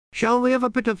Shall we have a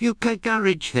bit of UK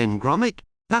garage then, Gromit?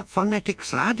 That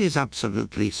Phonetix lad is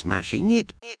absolutely smashing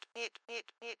it.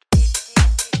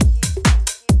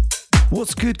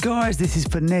 What's good, guys? This is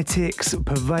Phonetix,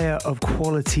 purveyor of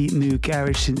quality new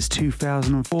garage since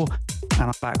 2004, and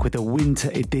I'm back with a winter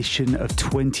edition of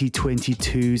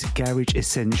 2022's Garage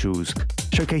Essentials,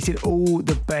 showcasing all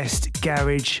the best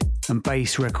garage and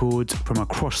bass records from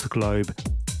across the globe.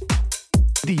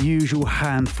 The usual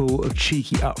handful of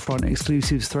cheeky upfront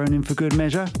exclusives thrown in for good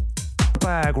measure.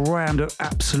 Bag rammed of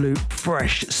absolute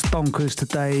fresh stonkers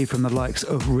today from the likes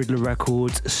of Riddler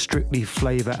Records, Strictly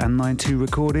Flavour and 9-2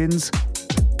 Recordings,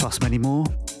 plus many more.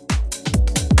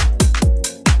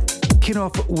 Kicking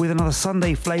off with another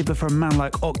Sunday flavour from a man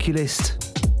like Oculist.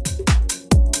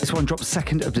 This one drops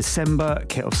 2nd of December,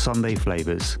 kit of Sunday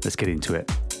flavours. Let's get into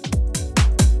it.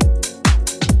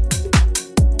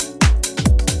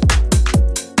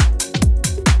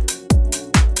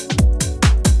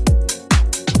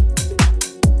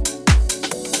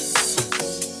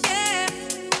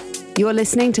 You're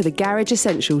listening to the Garage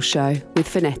Essentials Show with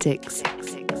Phonetix.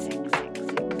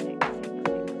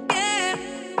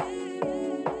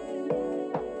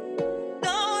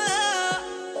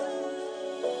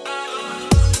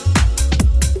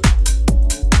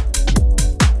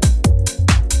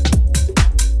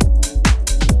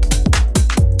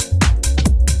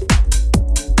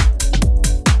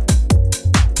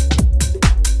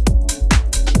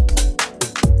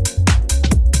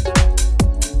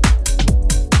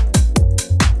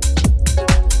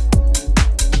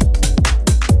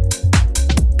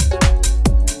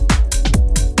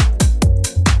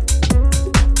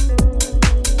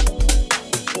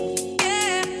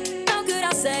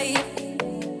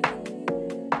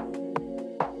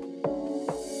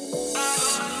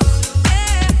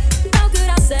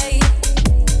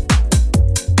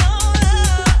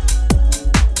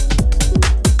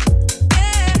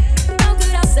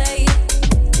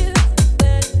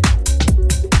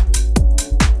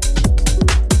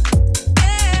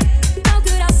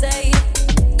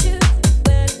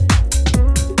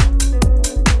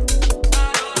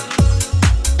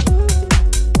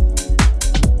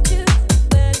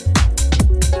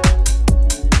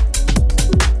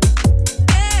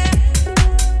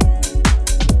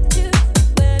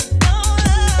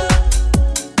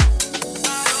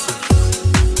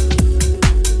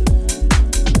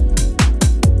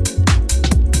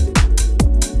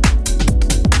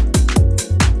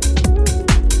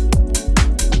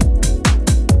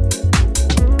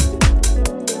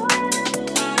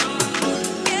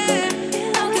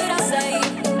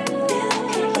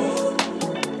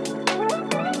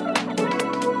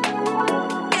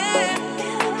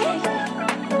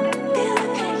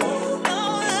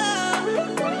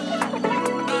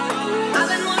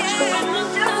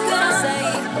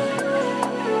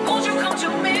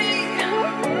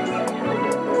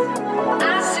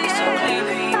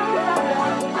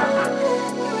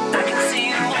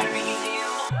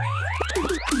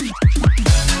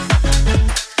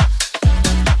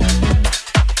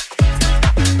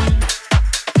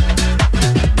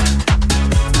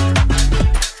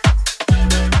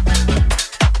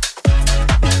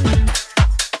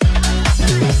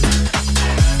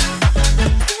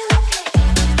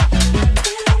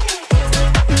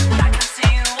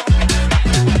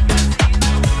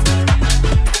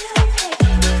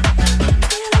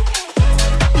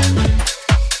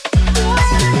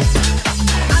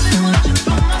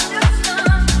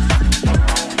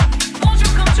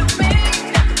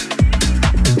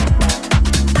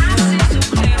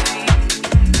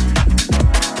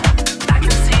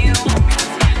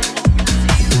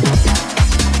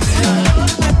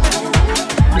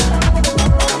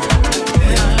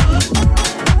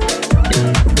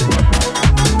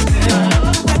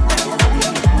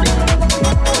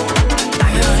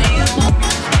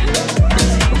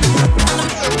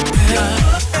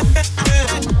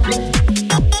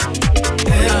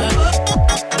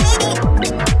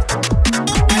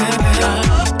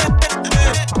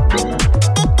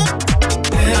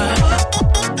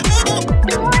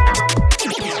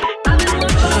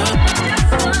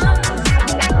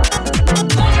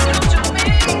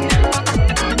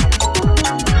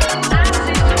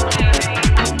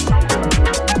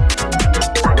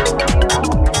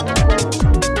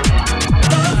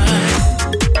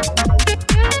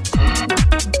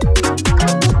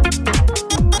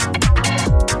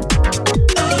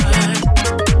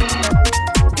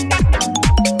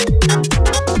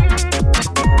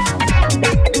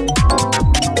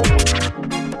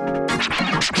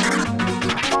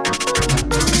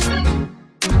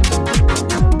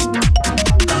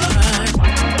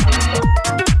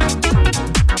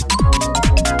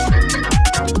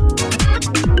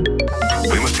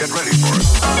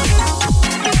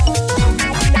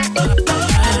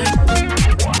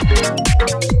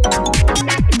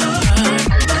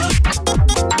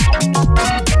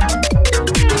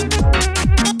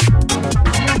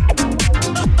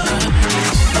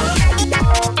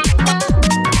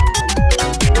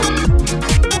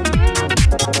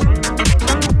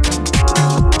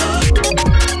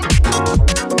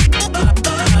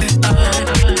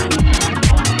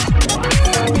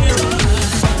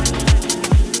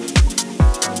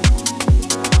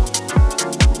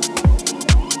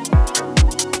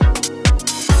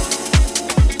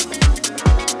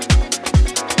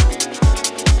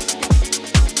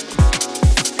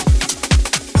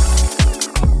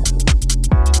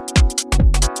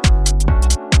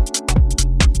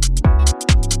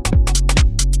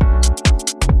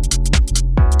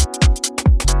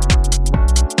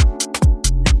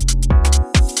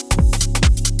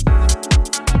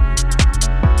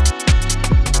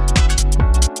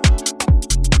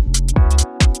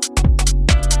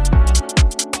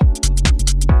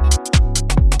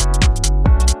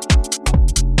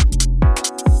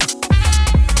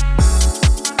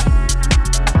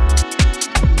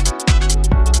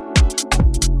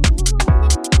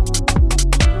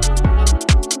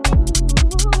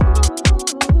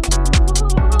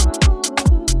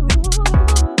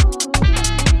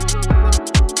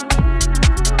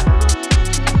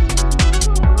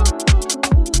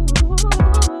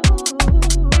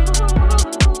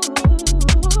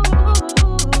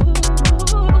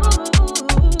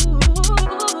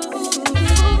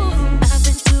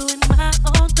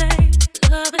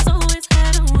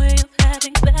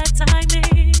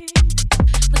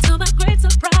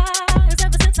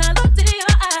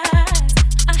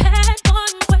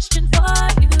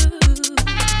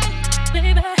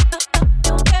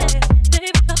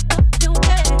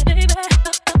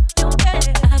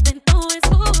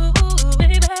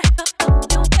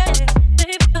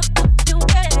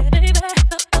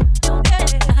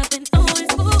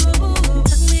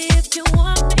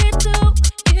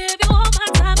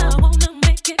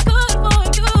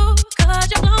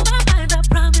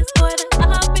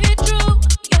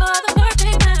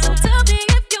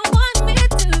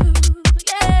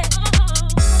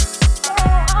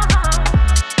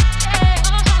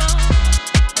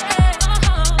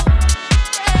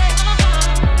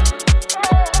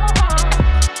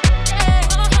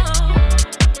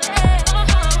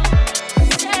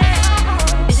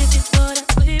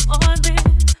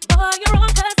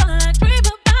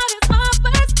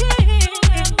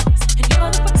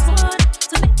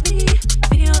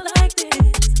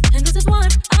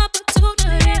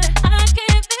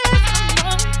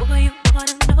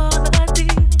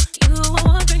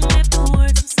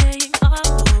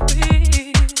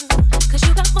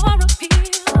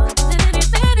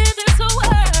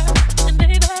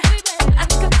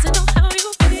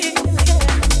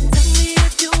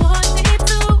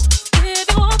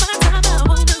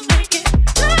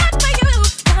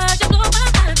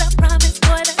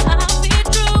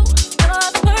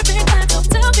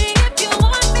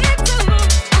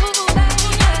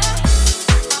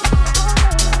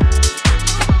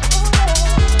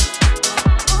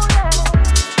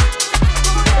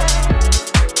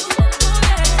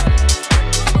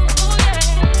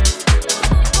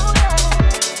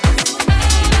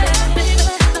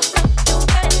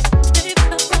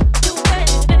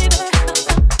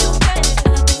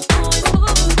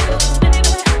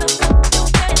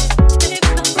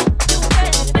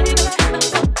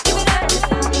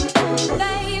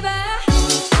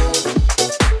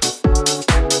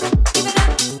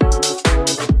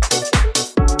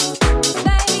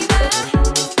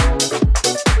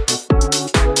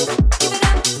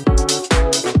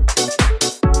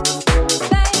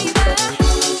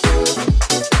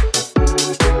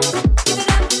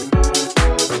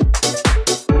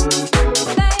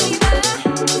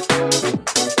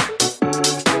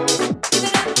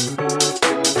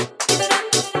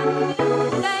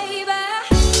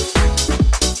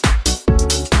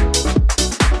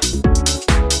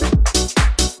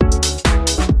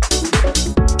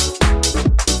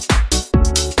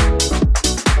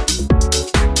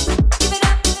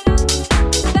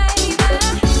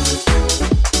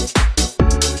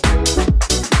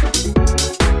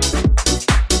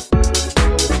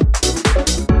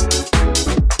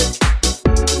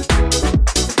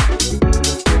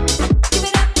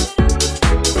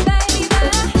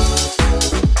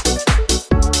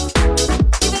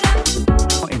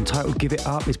 Give It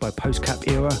Up is by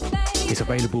Postcap Era. It's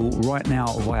available right now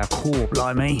via Core.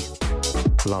 Blimey.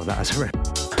 Love that as a rep.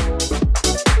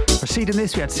 Preceding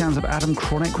this, we had sounds of Adam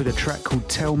Chronic with a track called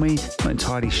Tell Me. Not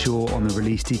entirely sure on the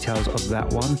release details of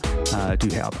that one. Do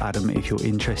hit up Adam if you're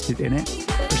interested in it.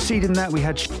 Preceding that, we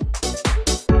had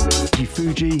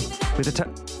Fuji with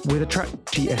a track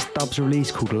GS Dubs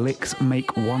release called Licks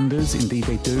Make Wonders. Indeed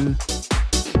they do.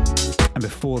 And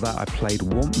before that, I played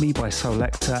Want Me by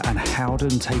Solector and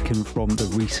Howden, taken from the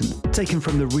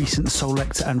recent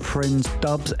Solector and Friends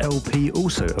Dubs LP,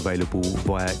 also available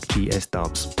via GS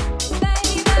Dubs.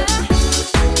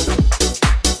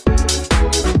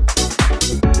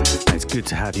 It's good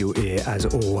to have your ear as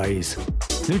always.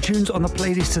 New tunes on the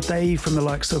playlist today from the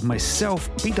likes of myself,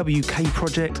 BWK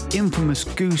Project, Infamous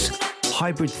Goose,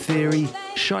 Hybrid Theory,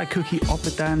 Shy Cookie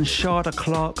Opadan, Sharda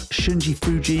Clark, Shunji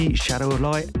Fuji, Shadow of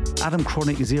Light, Adam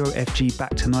Chronic, 0FG,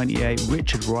 Back to 98,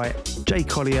 Richard Wright, Jay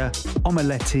Collier,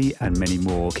 Omeletti, and many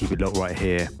more. Keep it locked right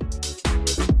here.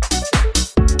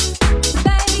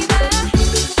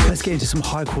 Let's get into some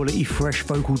high quality, fresh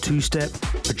vocal two-step,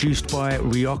 produced by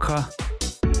Ryoka.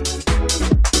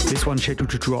 This one scheduled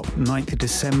to drop 9th of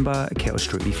December, Kettle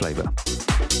Strictly flavour.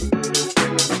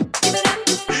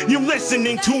 You're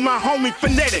listening to my homie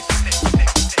Phonetix.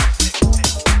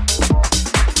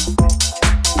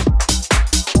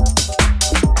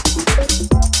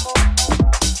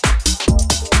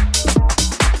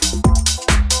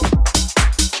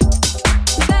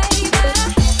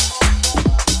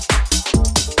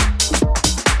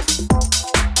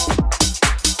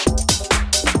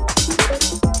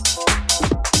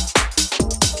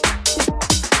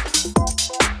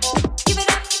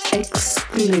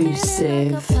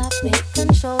 Exclusive.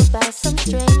 Controlled by some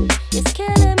string. It's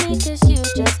killing me 'cause you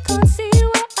just can't see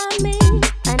what I mean.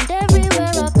 And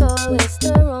everywhere I go, it's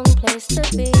the wrong place to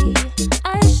be.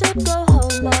 I should go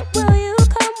home, but will you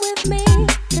come with me?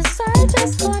 'Cause I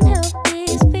just can't help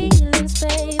these feelings,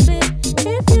 baby.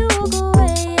 If you walk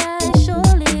away, I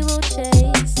surely will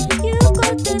chase. You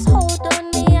got this hold on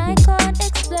me, I can't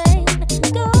explain.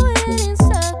 Going in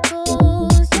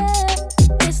circles,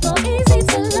 yeah. It's not easy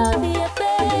to love you,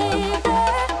 baby.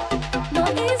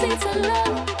 Not easy to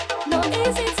love, not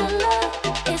easy to love.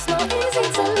 It's not easy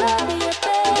to love you,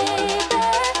 baby.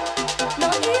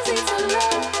 Not easy to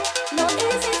love, not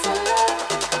easy to love.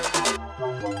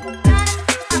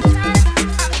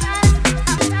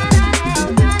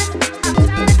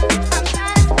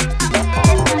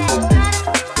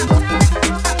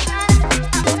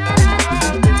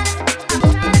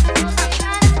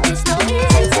 It's not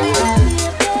easy to love you,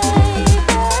 baby.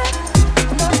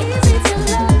 Not easy to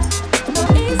love,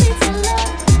 not easy to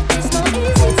love. It's not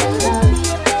easy to love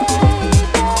you, baby.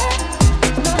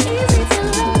 Not easy to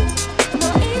love,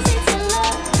 not easy to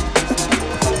love.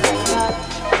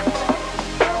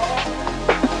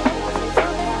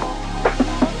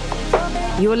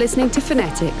 You're listening to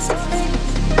Phonetix.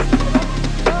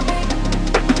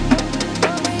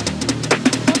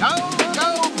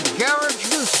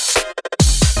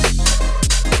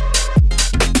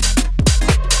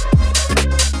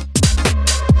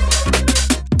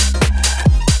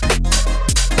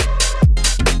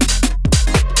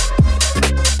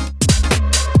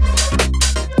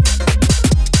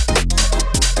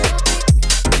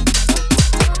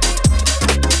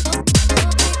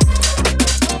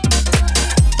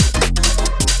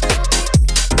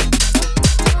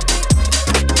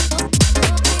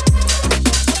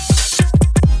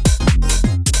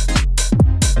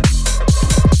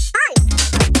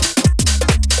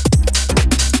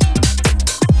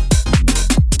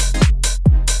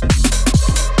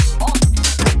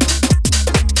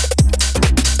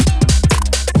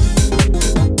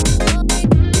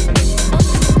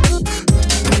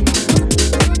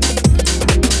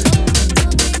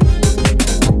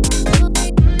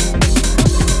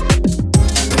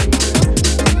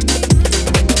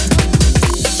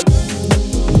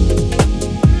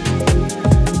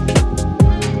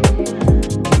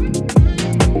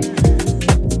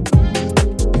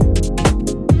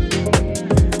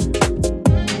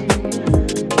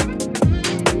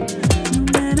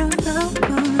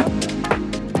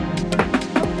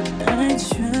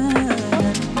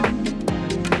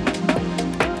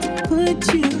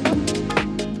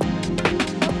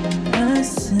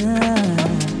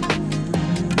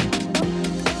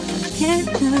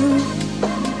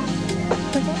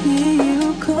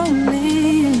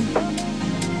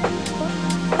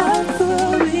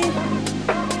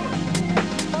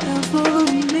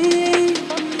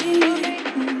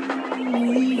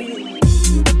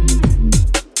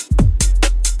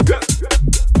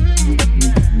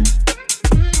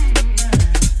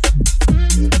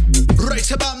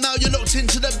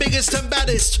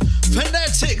 baddest.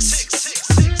 Phonetix.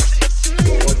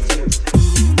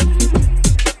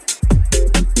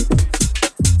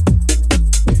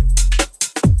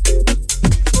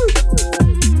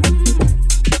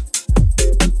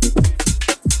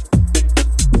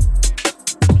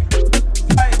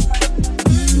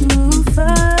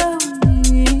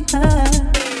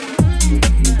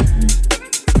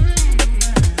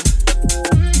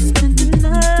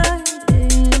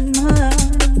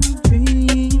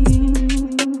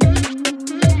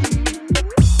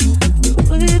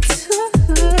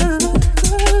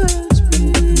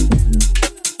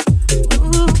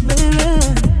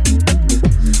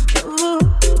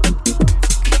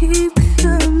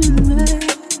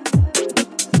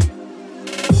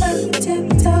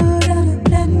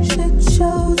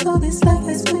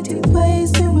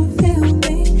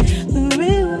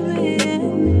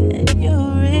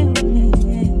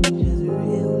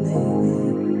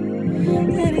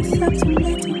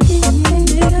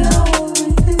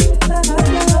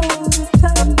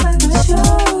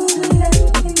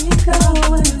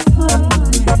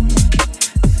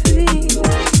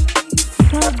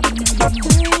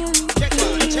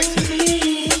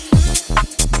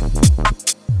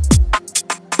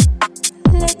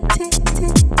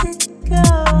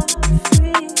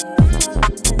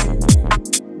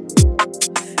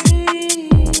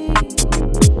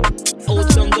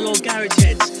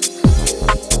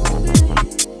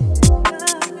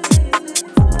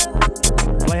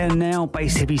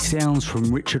 Sounds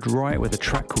from Richard Wright with a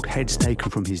track called Heads, taken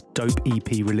from his dope EP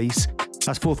release.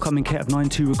 That's forthcoming. Ket of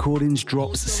 92 Recordings,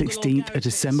 drops 16th of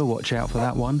December. Watch out for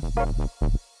that one.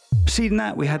 Preceding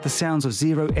that, we had the sounds of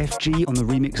Zero FG on the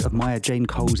remix of Maya Jane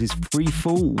Coles' Free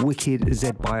Fall, wicked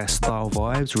Z Buyer style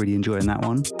vibes. Really enjoying that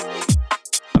one.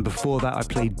 And before that, I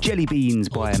played Jelly Beans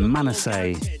by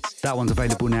Manasseh. That one's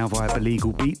available now via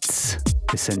Illegal Beats.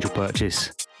 Essential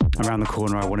purchase. Around the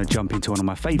corner, I want to jump into one of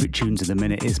my favourite tunes in the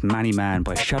minute. Is Manny Man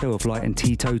by Shadow of Light and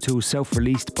Teetotal,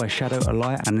 self-released by Shadow of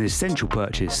Light, and an essential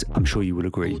purchase. I'm sure you will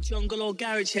agree. Jungle or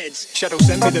garage heads. Shadow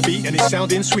sent me the beat and it's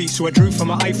sounding sweet, so I drew from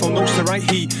my iPhone notes the right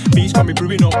heat. Beats got me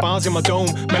brewing up bars in my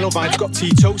dome. Mellow vibes got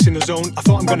T-totes in the zone. I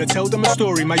thought I'm gonna tell them a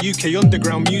story, my UK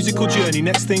underground musical journey.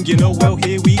 Next thing you know, well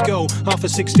here we go. Half of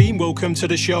 16, welcome to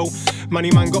the show.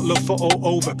 Manny Man got love for all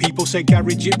over. People say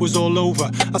garage, it was all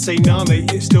over. I say nah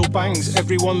mate, it still bangs.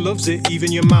 Everyone loves it,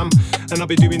 even your mam. And I've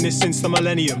been doing this since the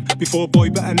millennium. Before Boy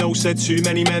Better Know said too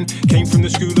many men. Came from the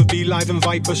school of Be Live and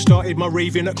Viper. Started my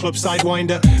raving at Club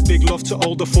Sidewinder. Big love to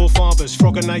all the forefathers.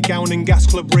 Frog and Nightgown and Gas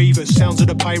Club ravers. Sounds of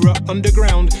the pirate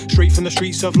underground. Straight from the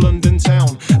streets of London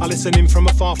town. I listen in from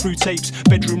afar through tapes.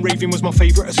 Bedroom raving was my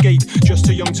favourite escape. Just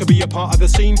too young to be a part of the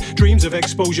scene. Dreams of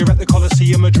exposure at the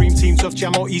Coliseum. A dream team, Tough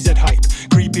Jam or EZ Hype.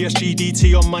 Creepy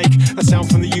SGDT on mic. A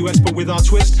sound from the US but with our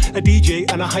twist. A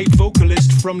DJ and a hype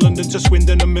vocalist. From London to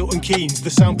Swindon and Milton Keynes. The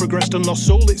sound progressed and lost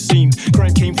soul it seemed.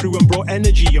 Grime came through and brought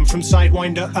energy. And from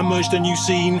Sidewinder emerged a new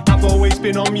scene. I've always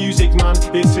been on music man.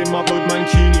 It's in my blood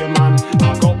Mancunian man.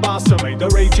 I got bars to make the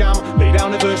rave jam. Lay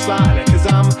down a verse like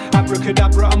Alakazam.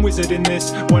 Abracadabra, I'm wizard in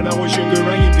this. When I was younger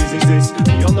I envisaged this.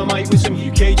 Be on the mic with some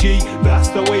UKG. That's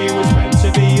the way it was meant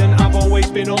to be. And I've always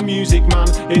been on music man.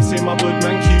 It's in my blood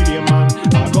Mancunian man.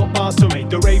 I got bars to make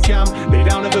the rave jam. Lay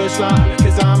down a verse like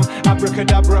Alakazam.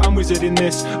 Abracadabra, I'm wizard in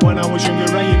this. When I was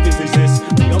younger I envisaged this.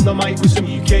 Be on the mic with some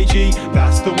UKG.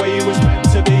 That's the way it was meant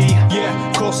to be. Yeah,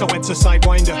 of course I went to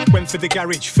Sidewinder. Went for the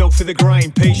garage, fell for the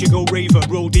grind. Pay as you go raver,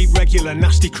 roll deep regular.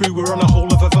 Nasty crew, we're on a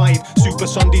whole of a vibe. Super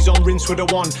Sundays on rinse with a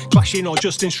one. Clashing or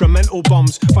just instrumental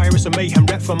bombs. Virus and mayhem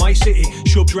rep for my city.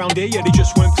 Shubs round here, yeah they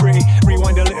just weren't pretty.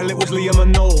 Rewind a little, it was Liam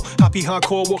and Noel. Happy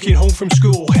hardcore walking home from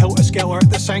school. Helter Skelter at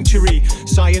the Sanctuary.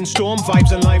 Cyan Storm,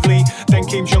 vibes and lively. Then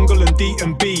came Jungle and D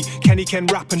and B. Kenny Ken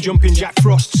rap and jumping Jack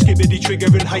Frost. Skibbity Trigger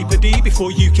and Hyper D.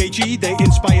 Before UKG, they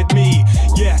inspired me.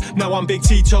 Yeah, now I'm big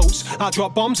T-totes. I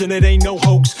drop bombs and it ain't no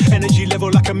hoax. Energy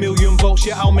level like 1,000,000 volts.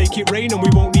 Yeah, I'll make it rain and we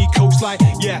won't need coast like.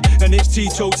 Yeah, and it's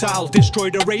T-total. Destroy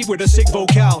the rave with a sick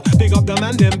vocal. Big up the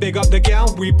man, then big up the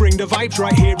gal. We bring the vibes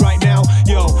right here, right now.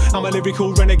 Yo, I'm a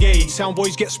lyrical renegade. Sound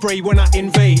boys get sprayed when I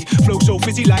invade. Flow so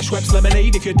fizzy like Schweppes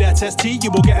lemonade. If you dare test T,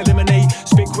 you will get eliminated.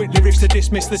 Spit quick lyrics to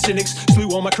dismiss the cynics. Slew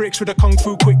all my critics with a kung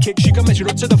fu quick kick. She can measure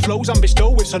up to the flows I'm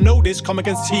bestowed with. So know this, come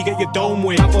against T, get your dome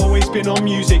with. I've always been on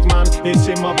music, man. It's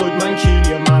in my blood,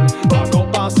 Mancunian, man. I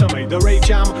got bars to make the rave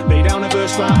jam. Lay down a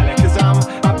verse like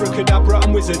Alakazam. Abracadabra,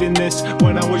 I'm wizard in this.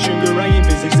 When I was younger, I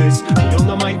envisaged this. Be on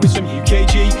the mic with some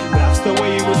UKG. That's the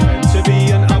way it was meant to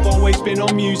be. And I've always been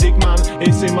on music, man.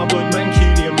 It's in my blood,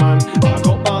 Mancunian, man. I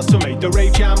got bars to make the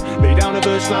rave jam. Lay down a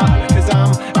verse like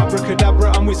Alakazam.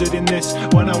 Abracadabra, I'm wizard in this.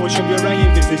 When I was younger, I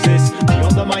envisaged this. Be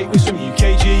on the mic with some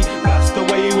UKG. That's the way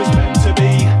way it was meant to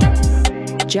be.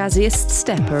 Jazziest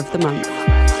stepper of the month.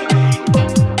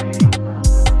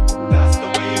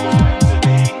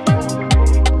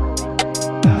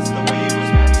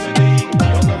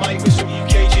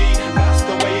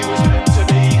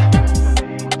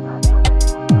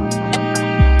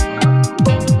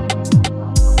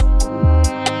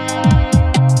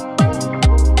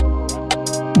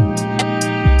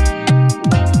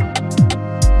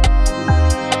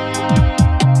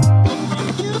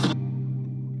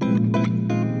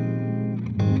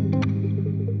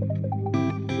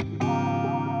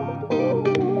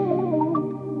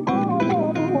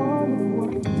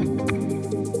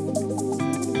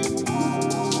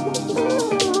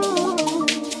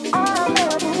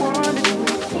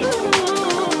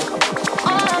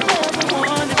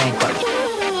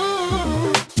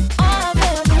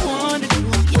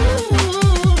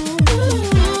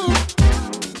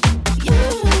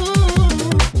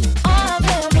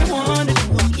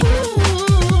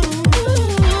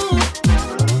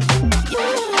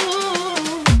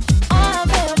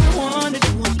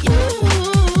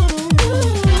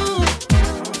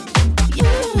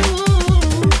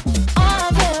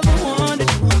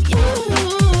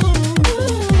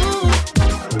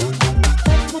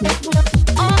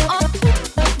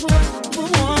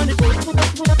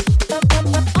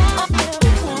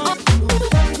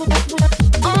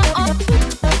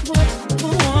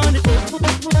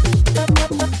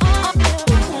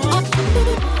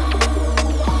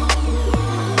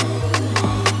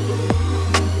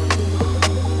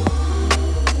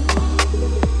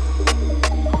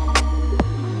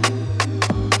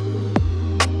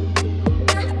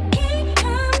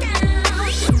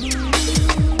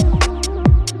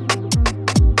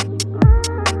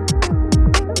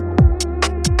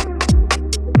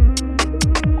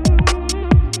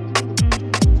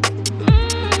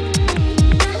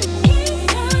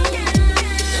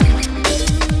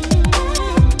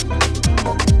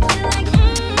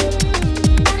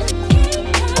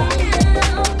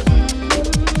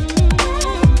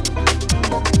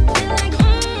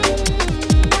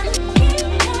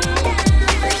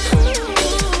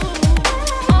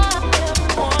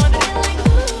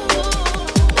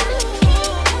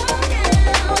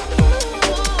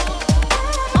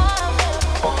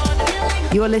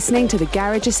 You're listening to the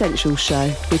Garage Essentials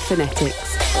Show with Phonetix.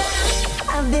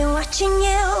 I've been watching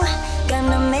you,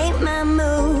 gonna make my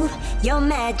move. Your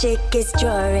magic is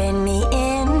drawing me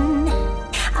in.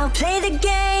 I'll play the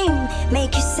game,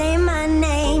 make you say my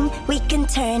name. We can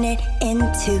turn it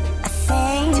into a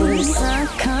thing. Till the sun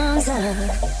comes up,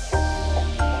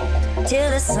 till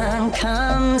the sun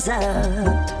comes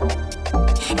up.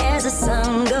 As the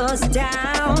sun goes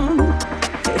down,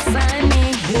 you'll find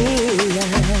me here.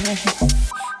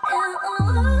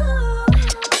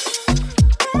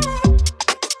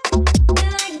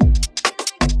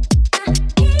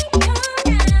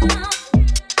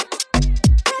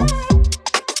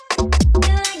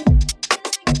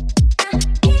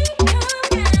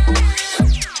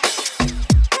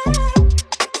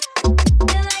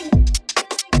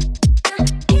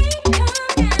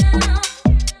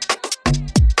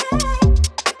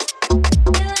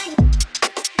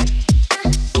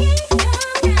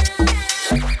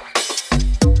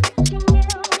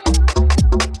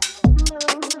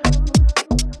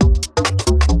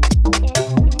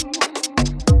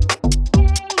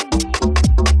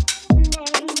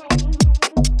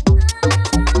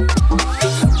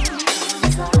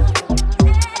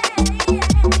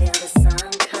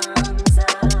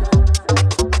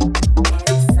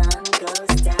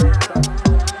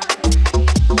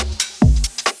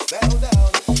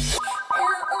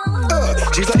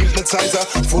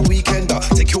 Full weekender,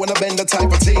 take you on a bender type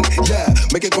of thing. Yeah,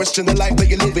 make it question the life that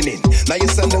you're living in. Now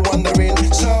you're standing wondering.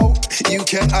 So, you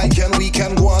can, I can, we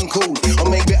can go on cool.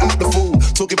 Or maybe act the fool,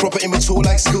 talking proper immature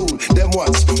like school. Then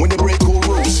once, when you break all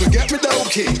rules, so get me down,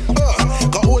 kid.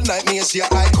 Got all night me and see your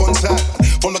eye contact.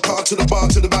 From the car to the bar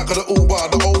to the back of the Uber,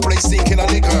 the whole place sinking a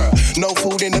liquor. No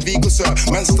food in the vehicle, sir.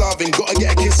 Man starving, gotta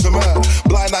get a kiss from her.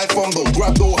 Blind eye fumble,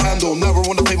 grab door handle, never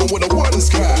on the pavement with a word and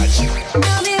scratch.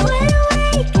 I'll be wide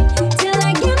awake till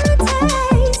I get my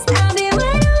taste. I'll be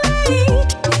wide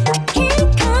awake, I can't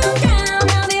calm down.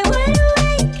 I'll be wide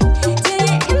awake till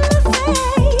you're in my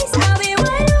face. I'll be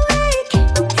wide awake,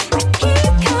 I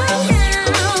can't calm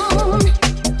down.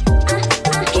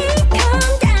 I can't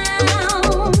calm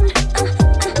down.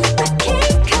 I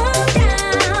can't calm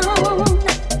down.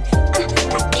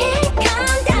 I can't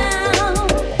calm down.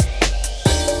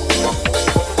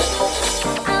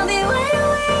 I'll be wide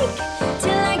awake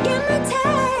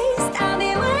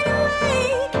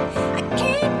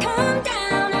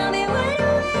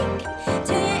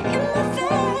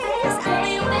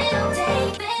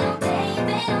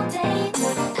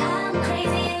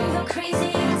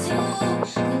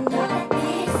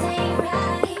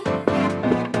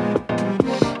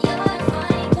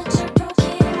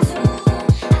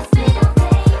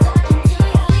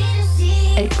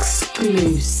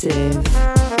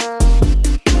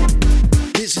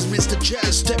Mr.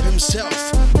 Jazz Step himself,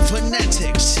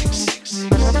 Phonetix.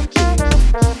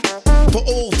 For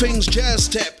all things Jazz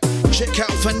Step, check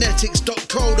out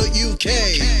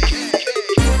phonetix.co.uk.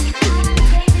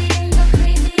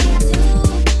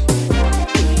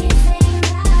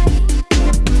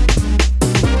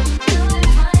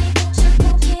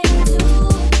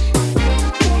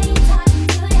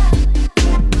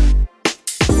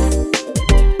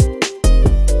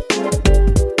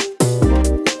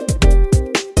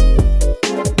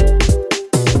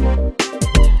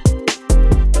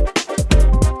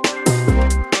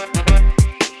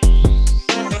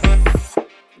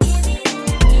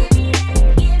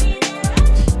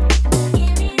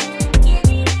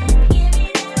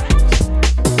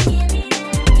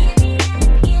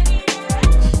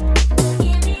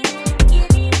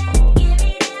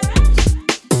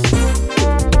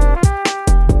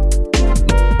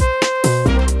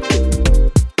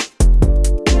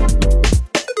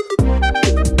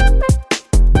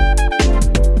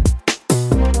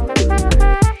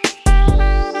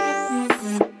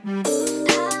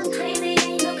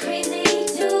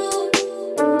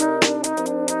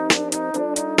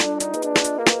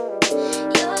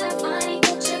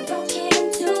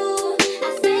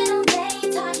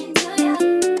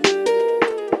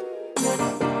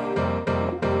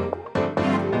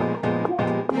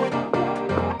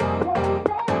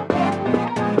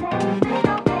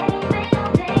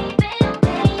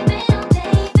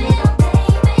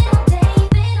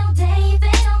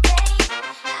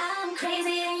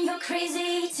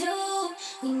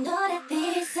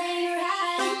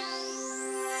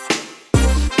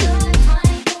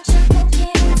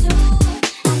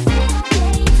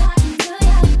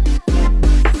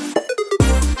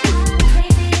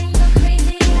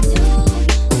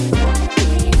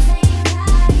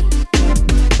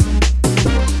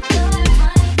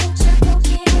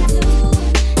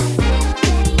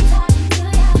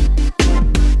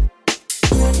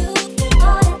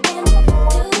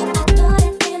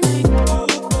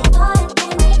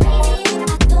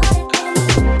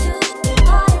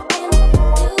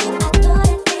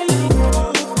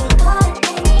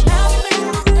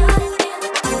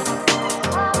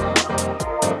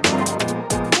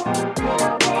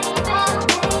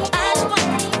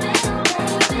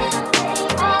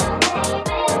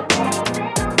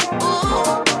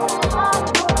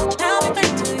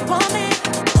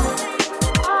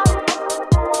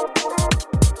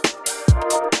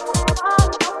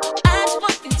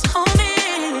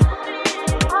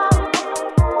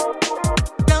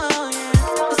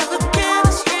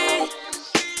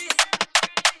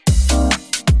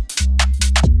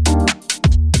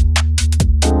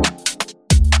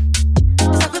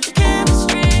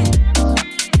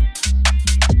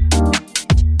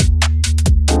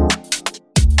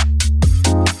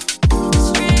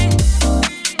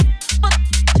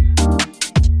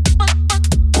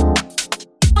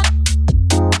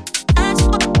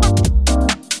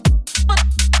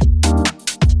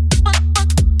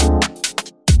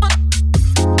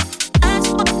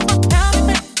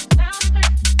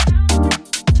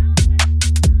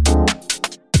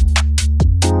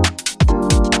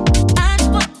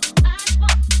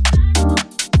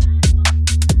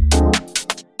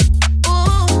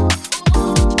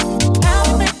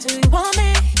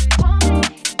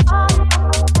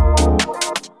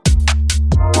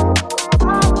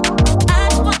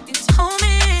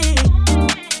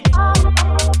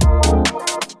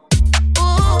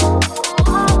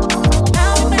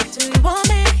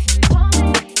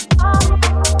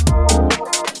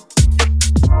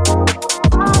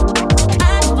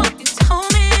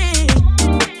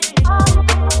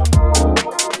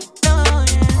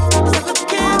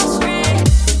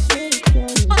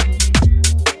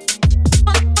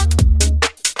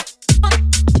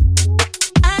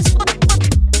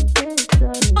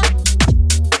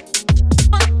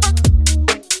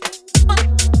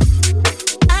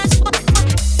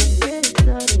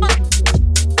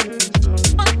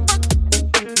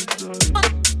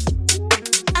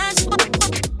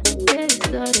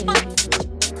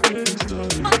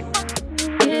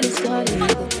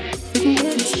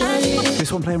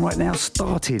 This one playing right now,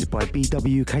 Started by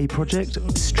BWK Project,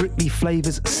 Strictly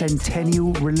Flavor's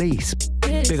centennial release.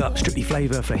 Big up Strictly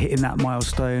Flavor for hitting that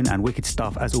milestone, and wicked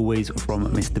stuff as always from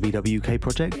Mr. BWK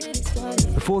Project.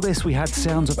 Before this we had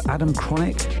sounds of Adam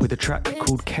Chronic with a track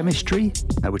called Chemistry,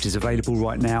 which is available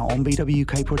right now on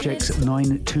BWK Project's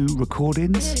 9-2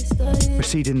 recordings.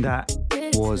 Preceding that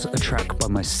was a track by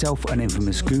myself and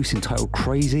Infamous Goose entitled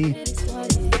Crazy.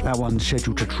 That one's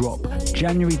scheduled to drop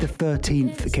January the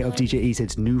 13th, kit of DJ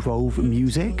EZ's New Volve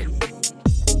Music.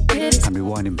 And And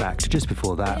rewinding back to just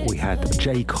before that, we had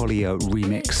Jay Collier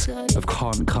remix of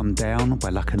Can't Come Down by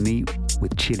Lakanit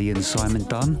with Chili and Simon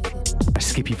Dunn.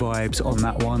 Skippy vibes on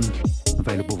that one,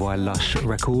 available via Lush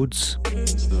Records.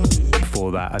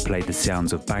 Before that, I played the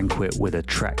sounds of Banquet with a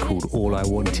track called All I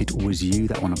Wanted Was You,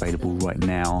 that one available right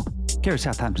now. Gary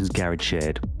Southampton's Garage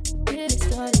Shared.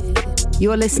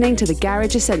 You're listening to the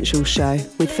Garage Essentials Show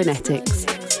with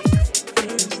Phonetix.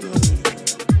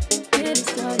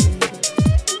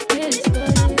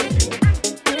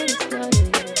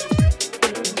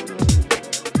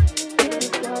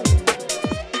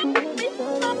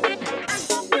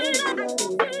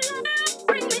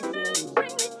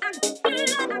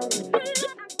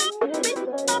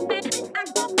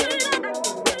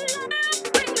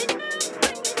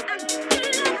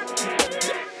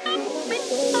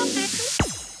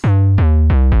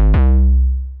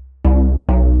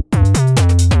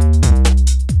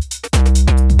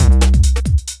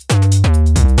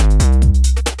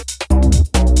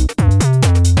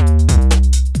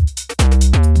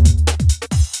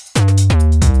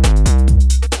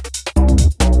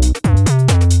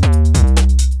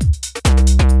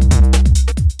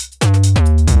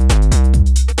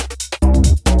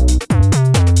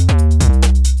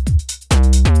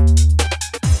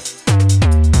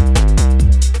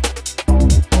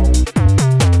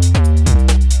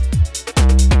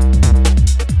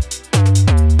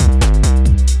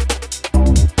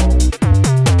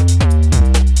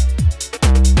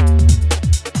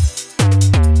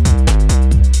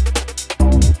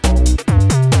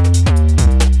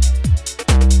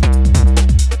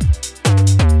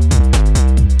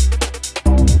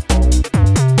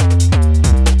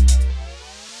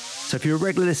 If you're a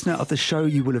regular listener of the show,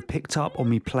 you will have picked up on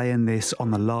me playing this on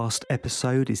the last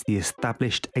episode. It's the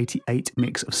established 88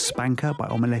 mix of Spanker by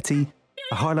Omeletti.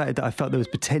 I highlighted that I felt there was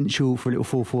potential for a little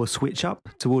 4/4 switch up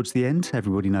towards the end.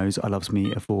 Everybody knows I loves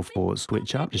me a 4/4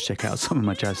 switch up. Just check out some of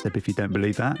my jazz step if you don't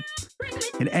believe that.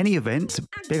 In any event,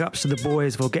 big ups to the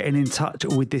boys for getting in touch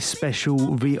with this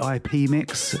special VIP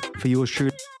mix for yours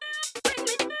truly.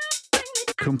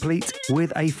 Complete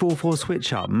with a 4/4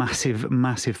 switch up. Massive,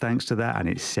 massive thanks to that, and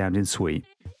it's sounding sweet.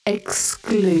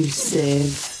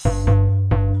 Exclusive.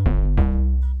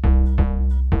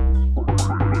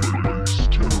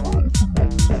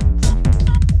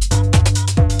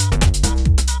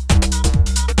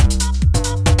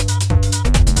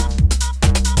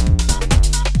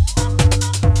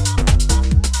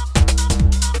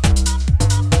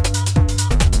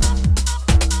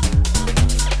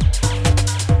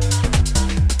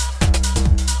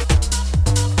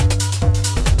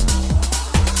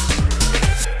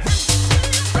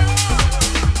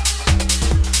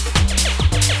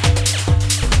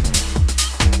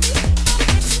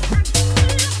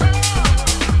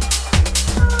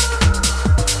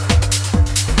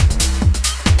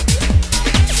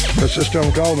 This is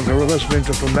Stone Cold, and we're listening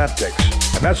to Phonetix.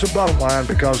 And that's the bottom line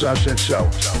because I said so.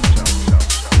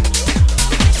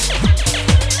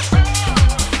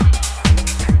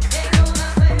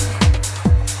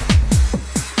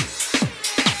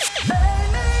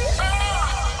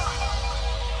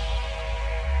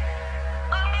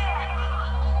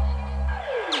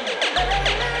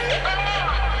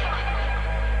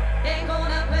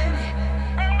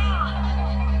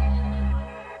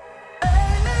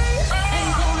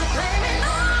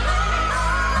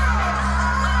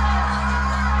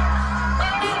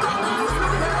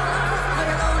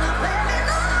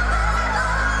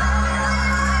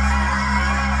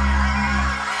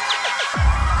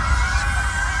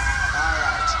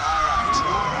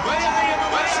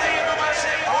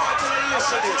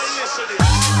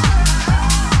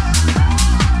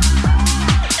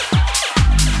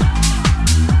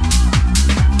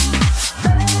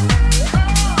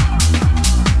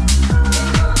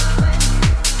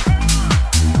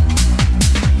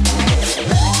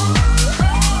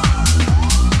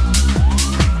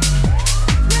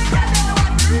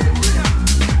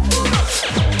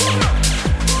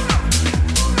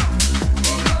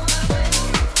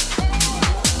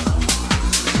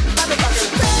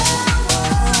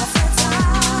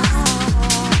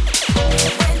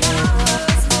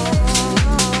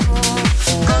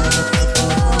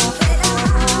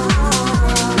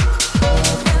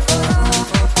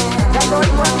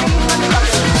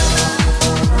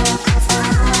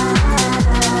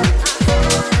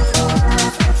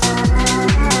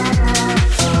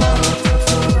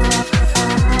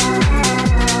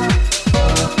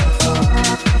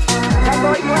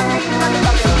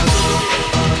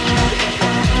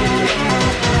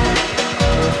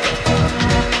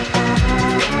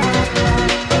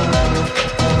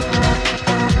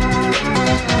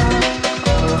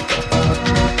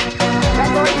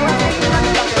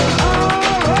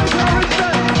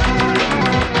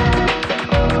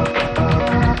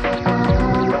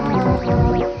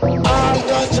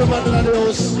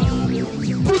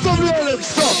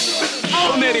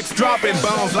 Phonetix, dropping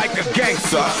bombs like a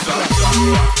gangster.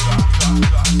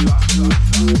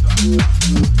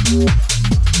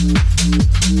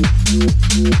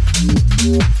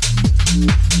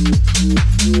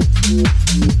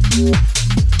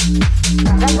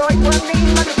 That boy was me,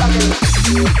 motherfucker.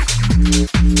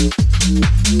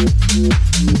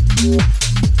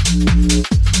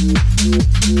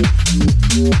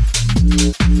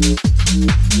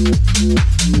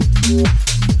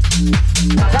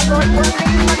 That boy was me,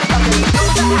 motherfucker.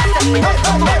 Notice the half step, but yours is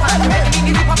a full climb. You're making me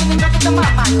easy, pumping and jerking to my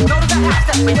mind. Notice the half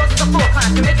step, but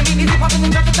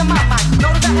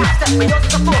yours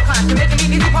is a full climb. You're making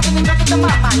me easy, pumping and jerking to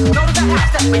my mind. Notice the half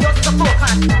step, but yours is a full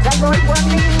climb. That boy was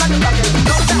me, motherfucker.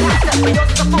 Notice the half step, but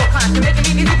yours is a full climb. You're making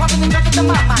me easy, pumping and jerking to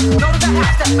my mind. Notice the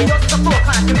half step, but yours is a full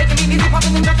climb. You're making me easy,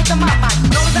 pumping and jerking to my mind.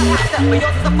 Notice the half step, but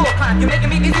yours is a full climb. You're making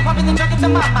me easy, pumping and jerking to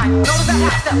my mind. Notice the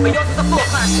half step, but yours is a full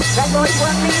climb. That boy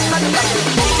was me, motherfucker.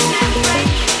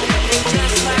 They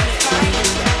just want to fight.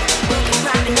 We'll be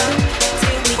climbing up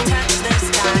till we touch the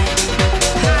sky.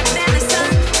 Hotter than the sun,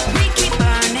 we keep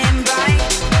burning bright.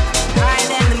 Higher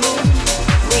than the moon,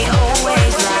 we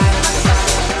always rise.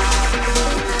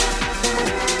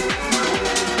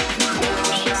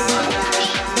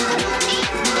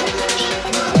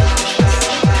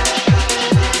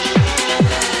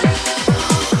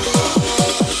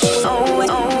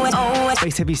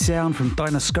 Bass heavy sound from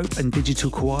Dynascope and Digital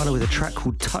Koala with a track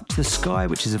called Touch the Sky,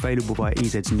 which is available by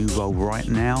EZ's new role right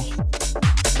now.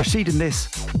 Preceding this,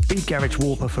 Speed Garage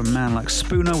Warper from Man Like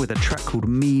Spooner with a track called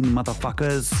Mean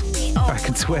Motherfuckers. I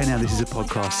can swear now this is a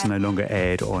podcast no longer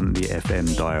aired on the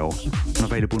FM dial. And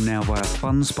available now via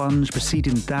Fun Sponge.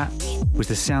 Preceding that was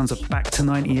the sounds of Back to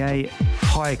 98,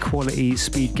 high quality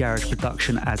Speed Garage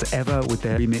production as ever with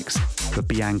their remix for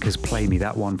Bianca's Play Me.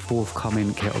 That one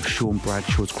forthcoming care of Sean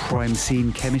Bradshaw's Crime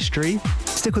Scene Chemistry.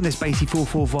 Stick on this bassy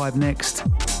 4/4 vibe next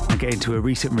and get into a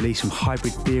recent release from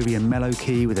Hybrid Theory and Mellow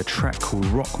Key with a track called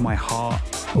Rock My Heart,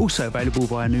 also available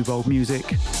via New Vogue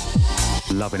Music.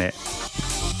 Loving it.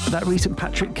 That recent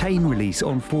Patrick Kane release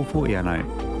on 440, I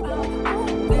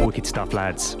know. Wicked stuff,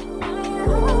 lads.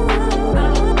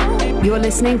 You're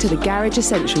listening to the Garage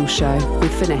Essentials Show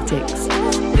with Phonetix.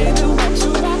 Baby,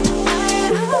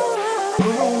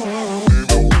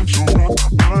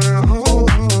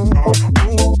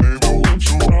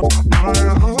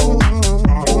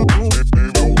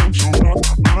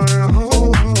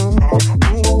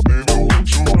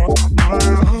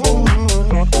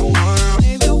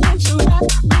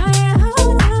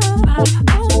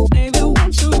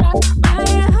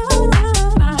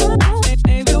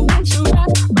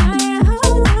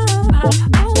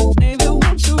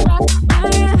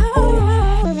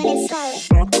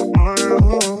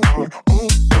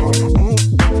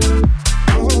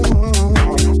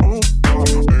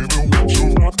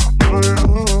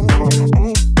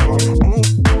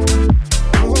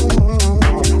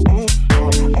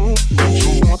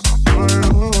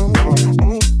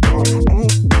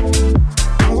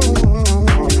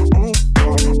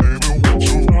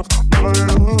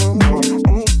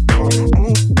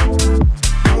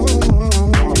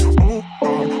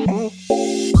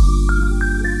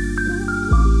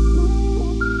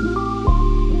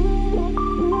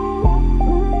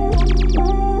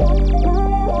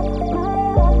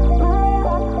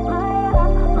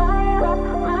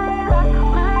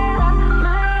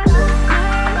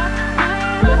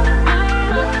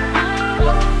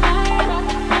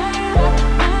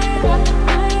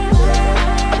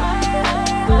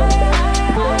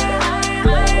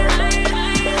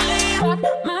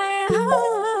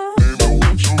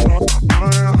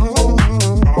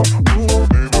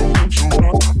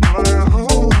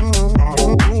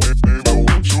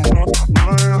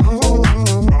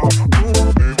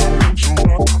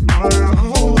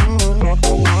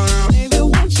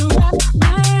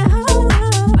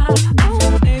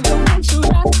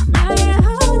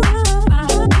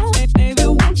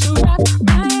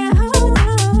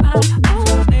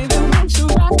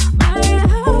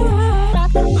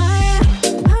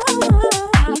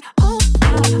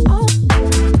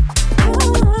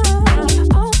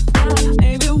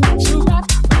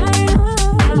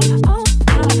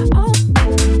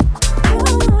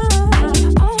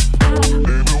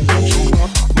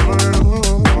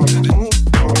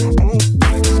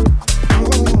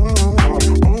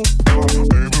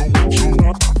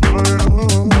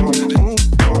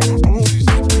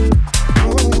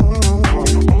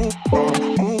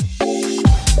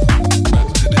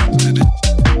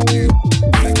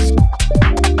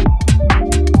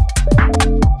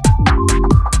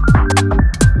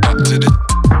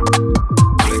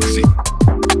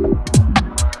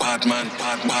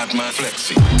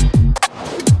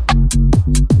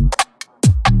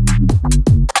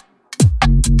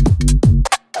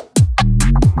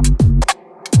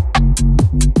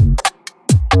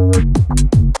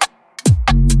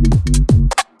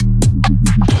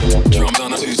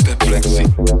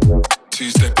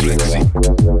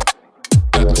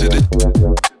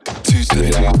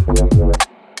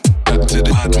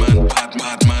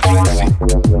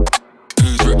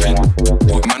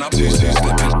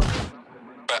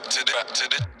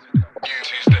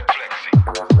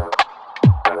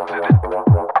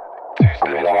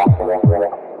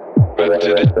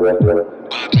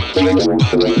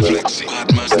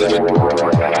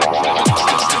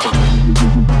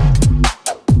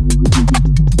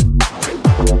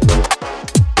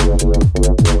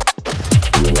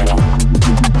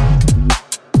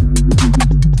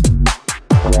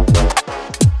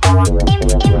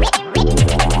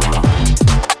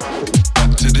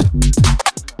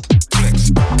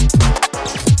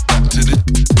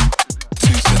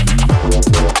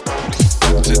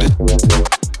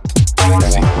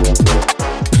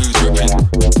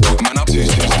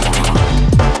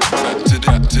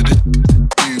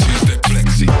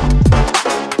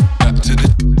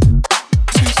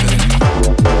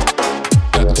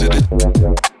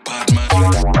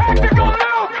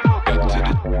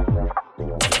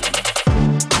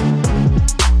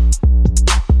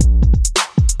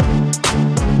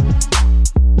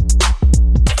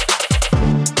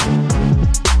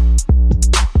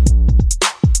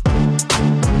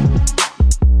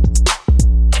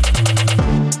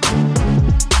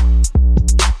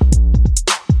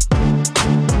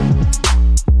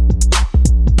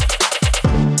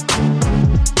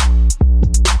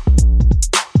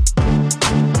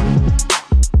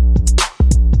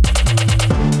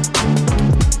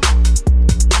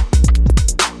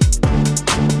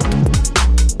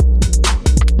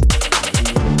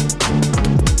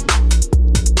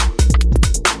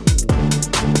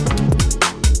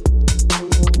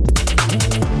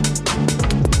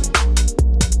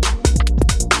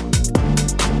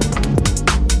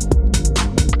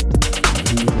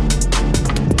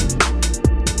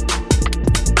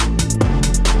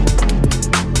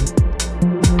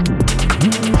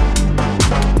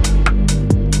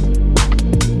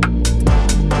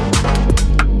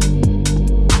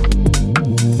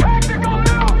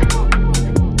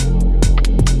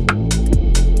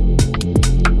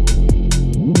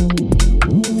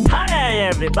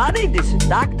 everybody, this is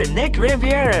Dr. Nick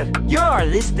Riviera. You're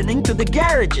listening to the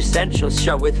Garage Essentials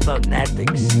Show with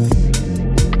Phonetix.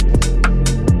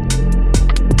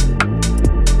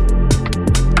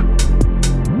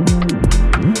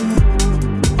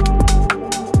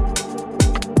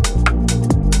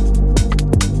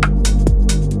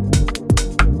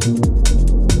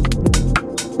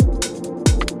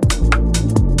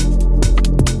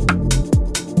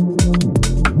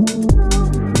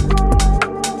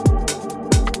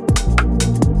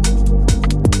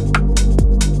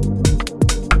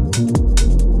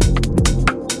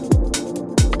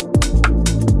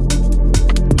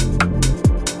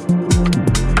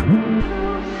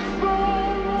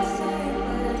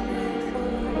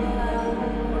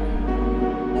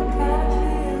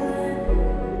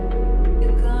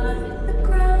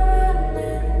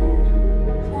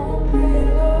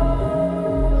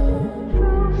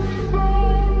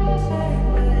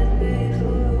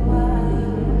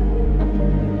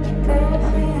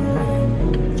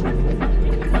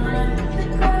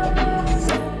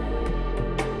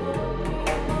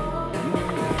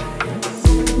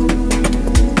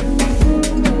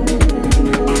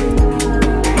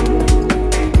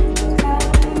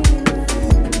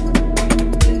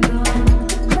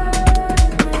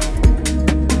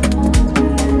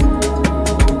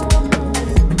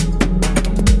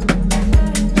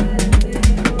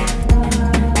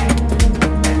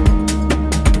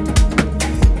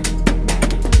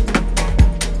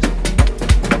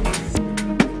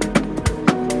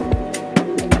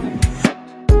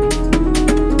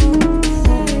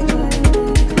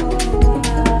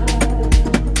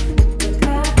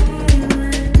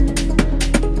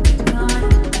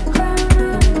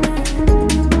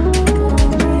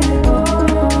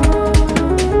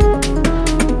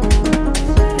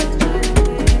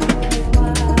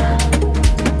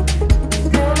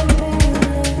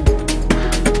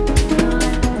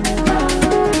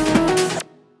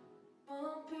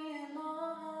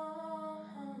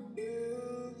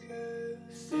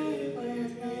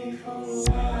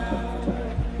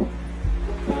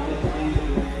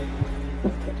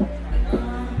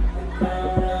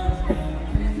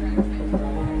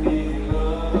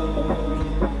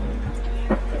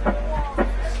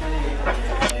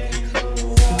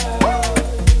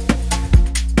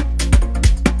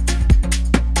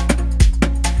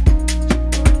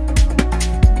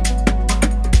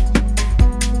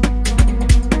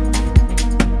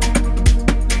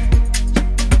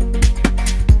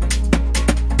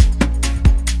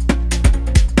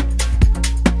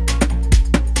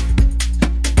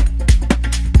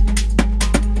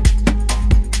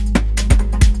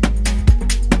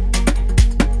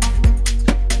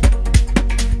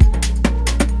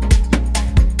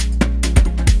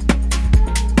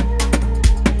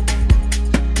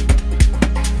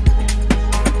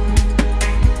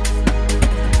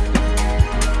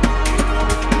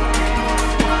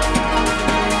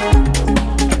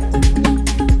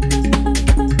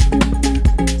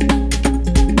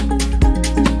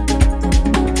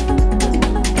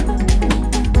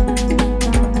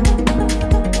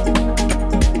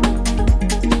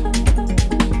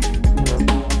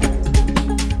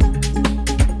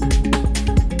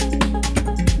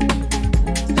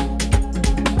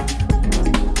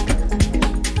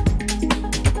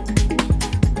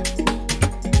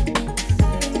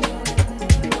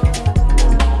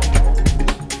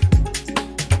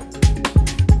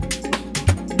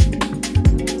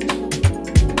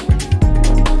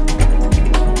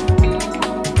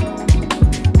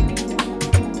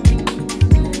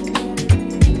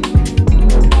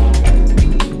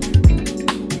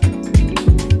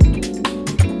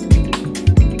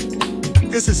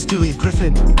 Dewey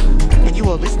Griffin, and you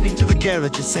are listening to the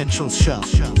Garage Essentials Show.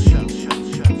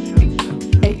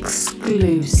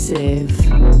 Exclusive.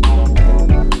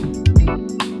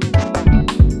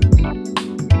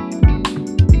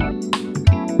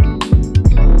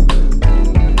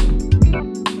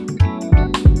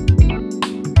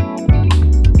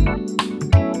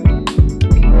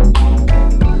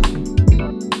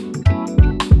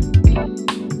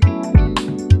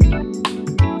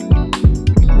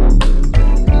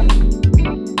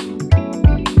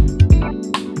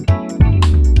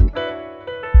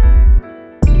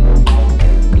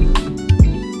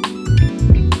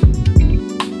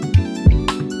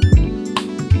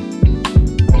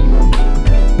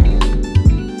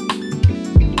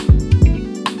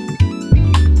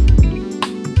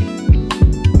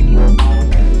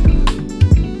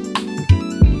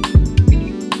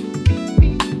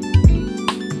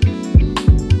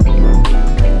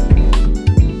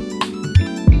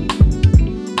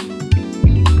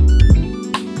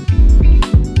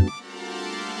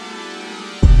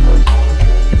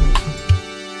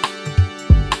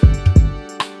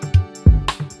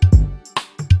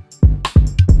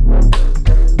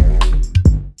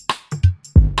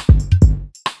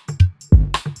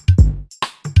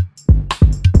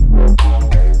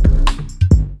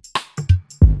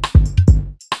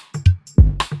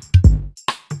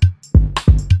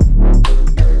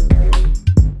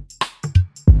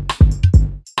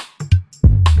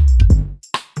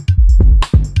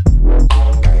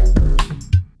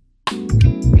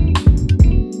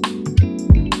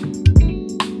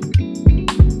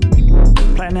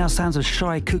 Sounds of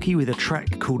Shy Cookie with a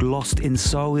track called Lost in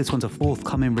Soul. This one's a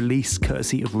forthcoming release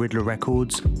courtesy of Riddler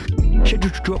Records.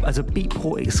 Scheduled to drop as a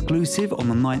Beatport exclusive on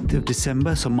the 9th of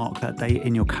December, so mark that date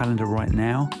in your calendar right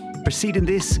now. Preceding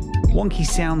this, wonky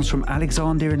sounds from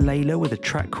Alexander and Layla with a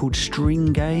track called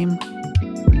String Game.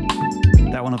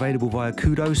 That one available via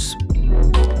Kudos.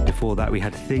 Before that we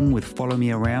had Thing with Follow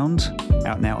Me Around,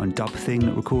 out now on Dub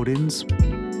Thing recordings.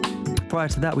 Prior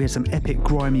to that we had some epic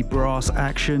grimy brass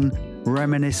action,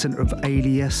 reminiscent of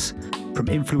Alias, from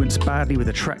Influenced Badly with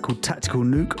a track called Tactical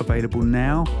Nuke, available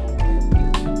now.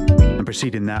 And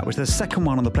preceding that was the second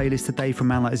one on the playlist today from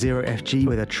man like Zero FG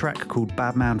with a track called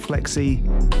Badman Flexi.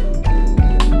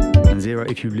 And Zero,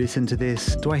 if you listen to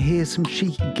this, do I hear some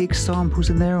cheeky gig samples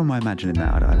in there, or am I imagining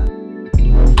that? I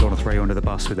don't want to throw you under the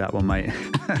bus with that one, mate.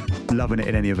 Loving it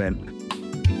in any event.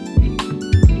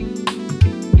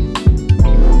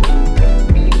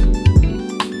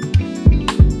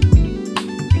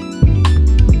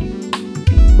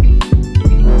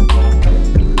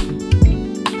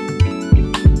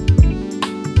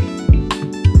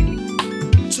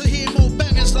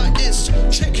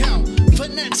 Check out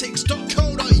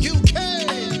Phonetix.co.uk.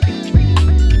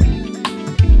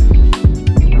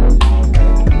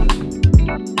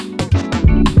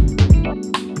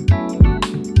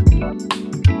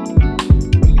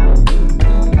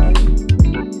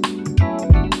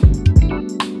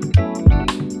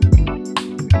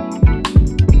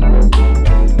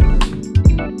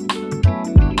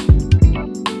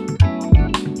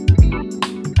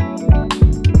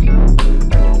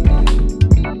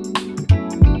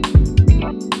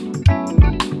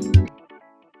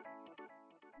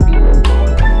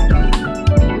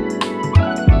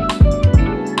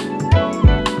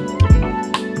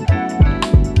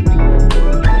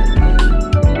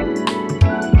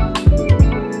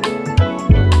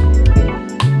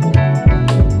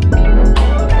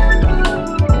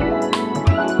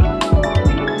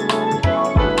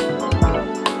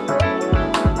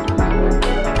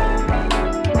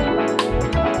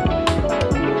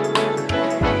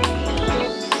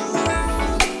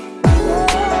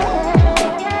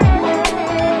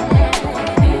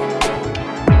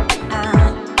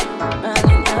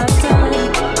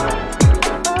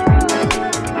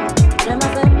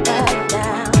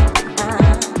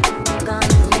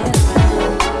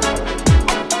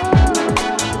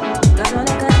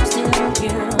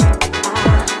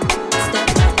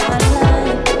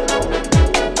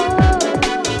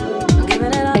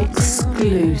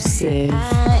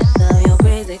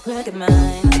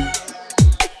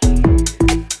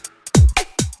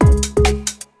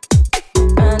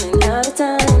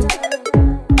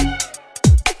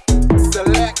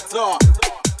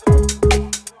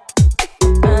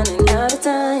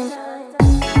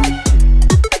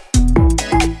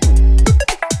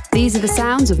 These are the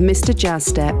sounds of Mr. Jazz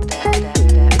Step.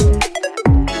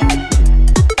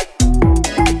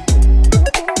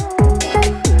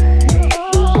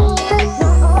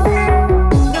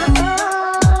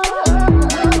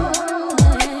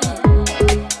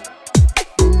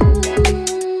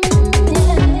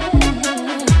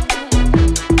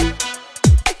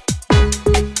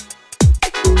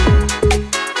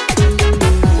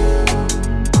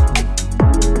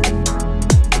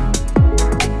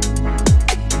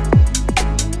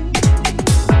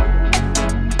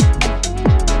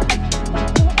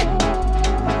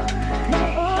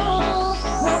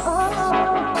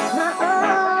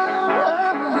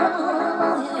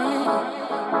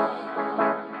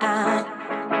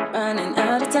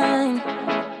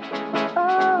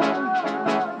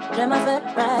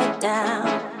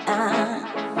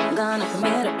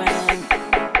 commit a brand.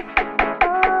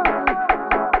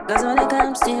 'Cause when it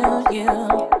comes to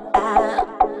you, I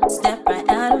step right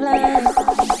out of line.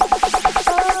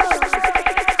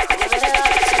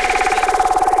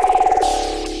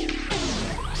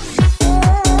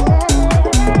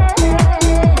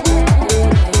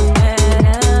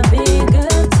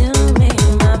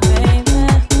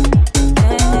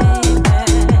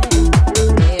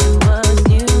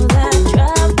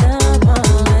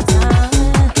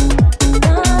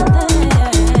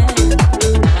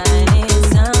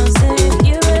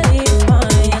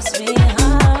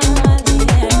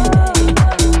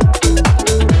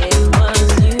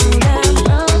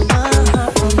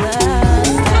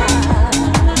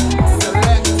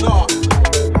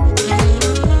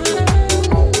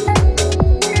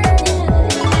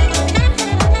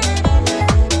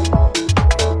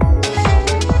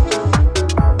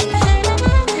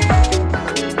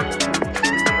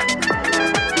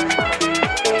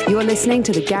 Listening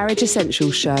to the Garage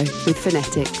Essentials Show with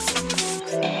Phonetix.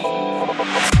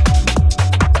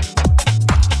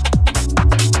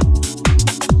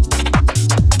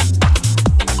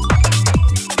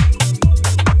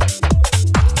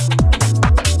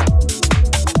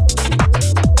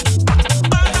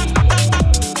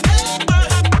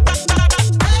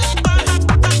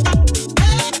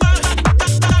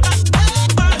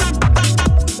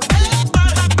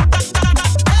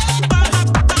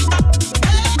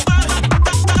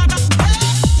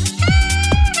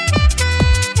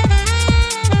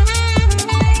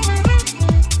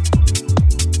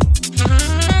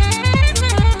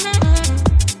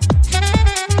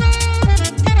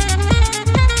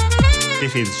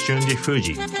 This is Shunji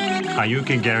Fuji, a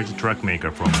UK garage truck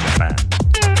maker from Japan.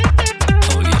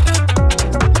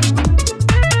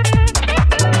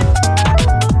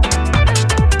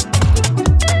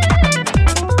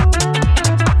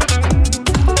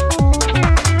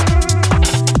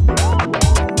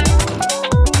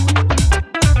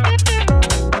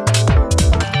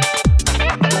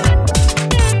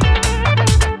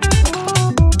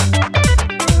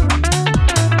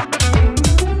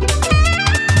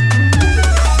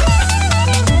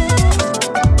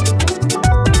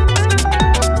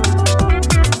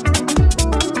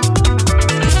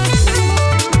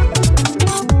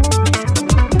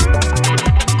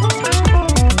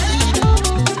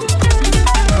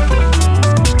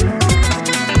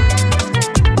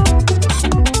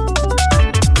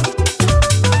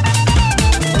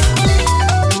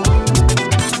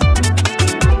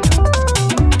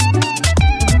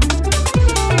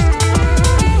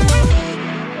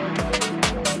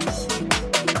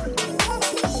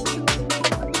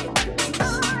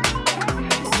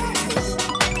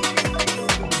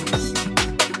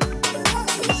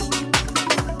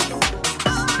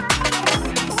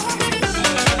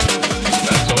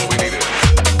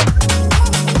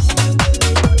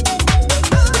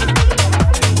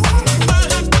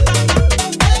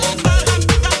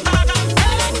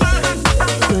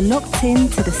 Locked in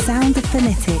to the sound of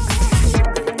Phonetix.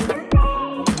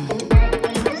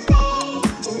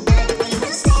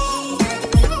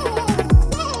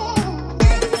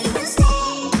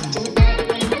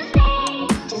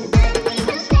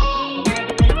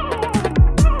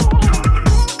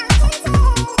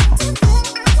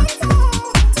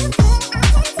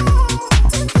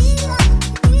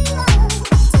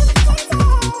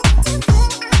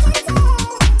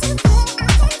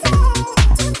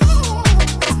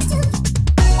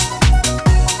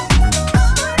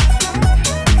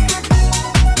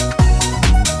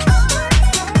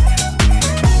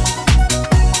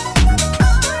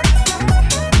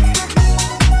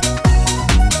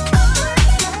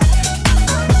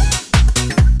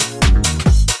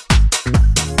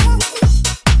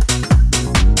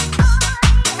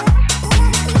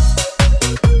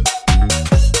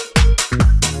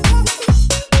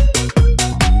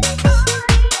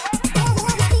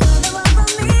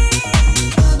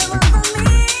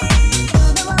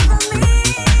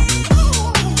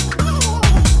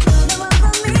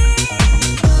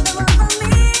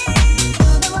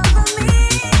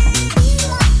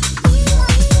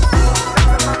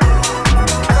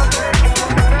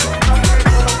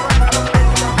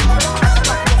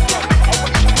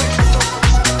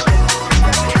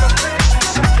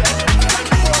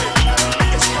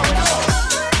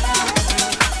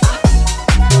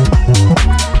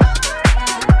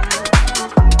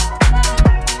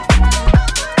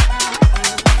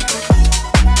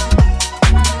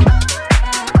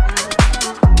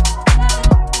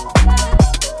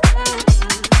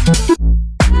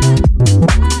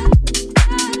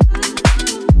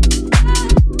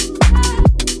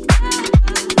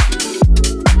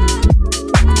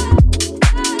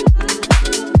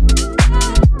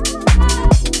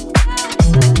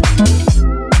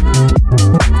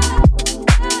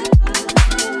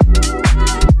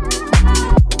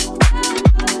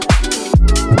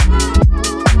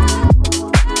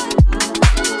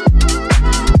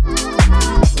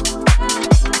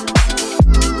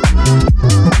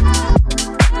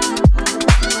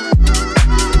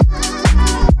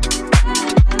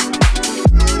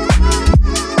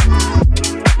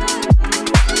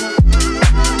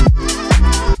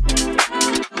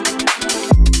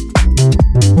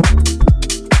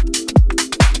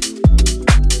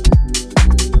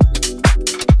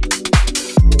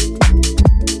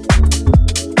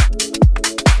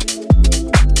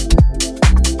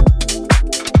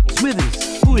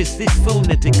 Who is this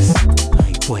Phonetix?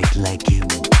 I quite like him.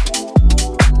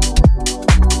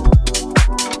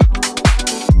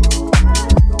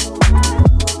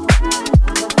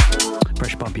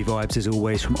 Fresh bumpy vibes as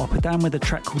always from Oppadam with a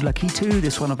track called Lucky 2,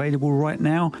 this one available right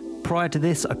now. Prior to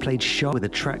this, I played Sharp with a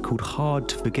track called Hard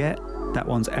to Forget. That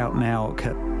one's out now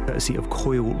courtesy of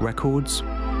Coil Records.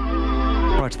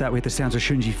 Prior to that, we had the sounds of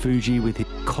Shunji Fuji with his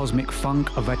Cosmic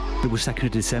Funk, available 2nd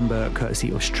of December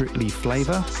courtesy of Strictly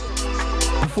Flavor.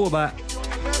 Before that,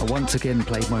 I once again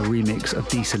played my remix of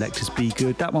D-Selector's Be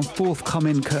Good. That one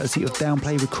forthcoming courtesy of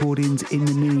Downplay Recordings in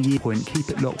the new year. Keep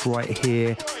it locked right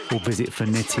here or visit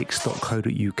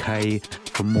phonetix.co.uk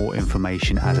for more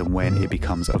information as and when it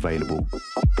becomes available.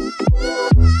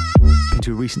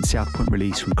 Into a recent South Point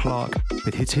release from Clark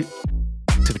with his hit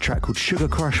to a track called Sugar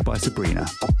Crush by Sabrina.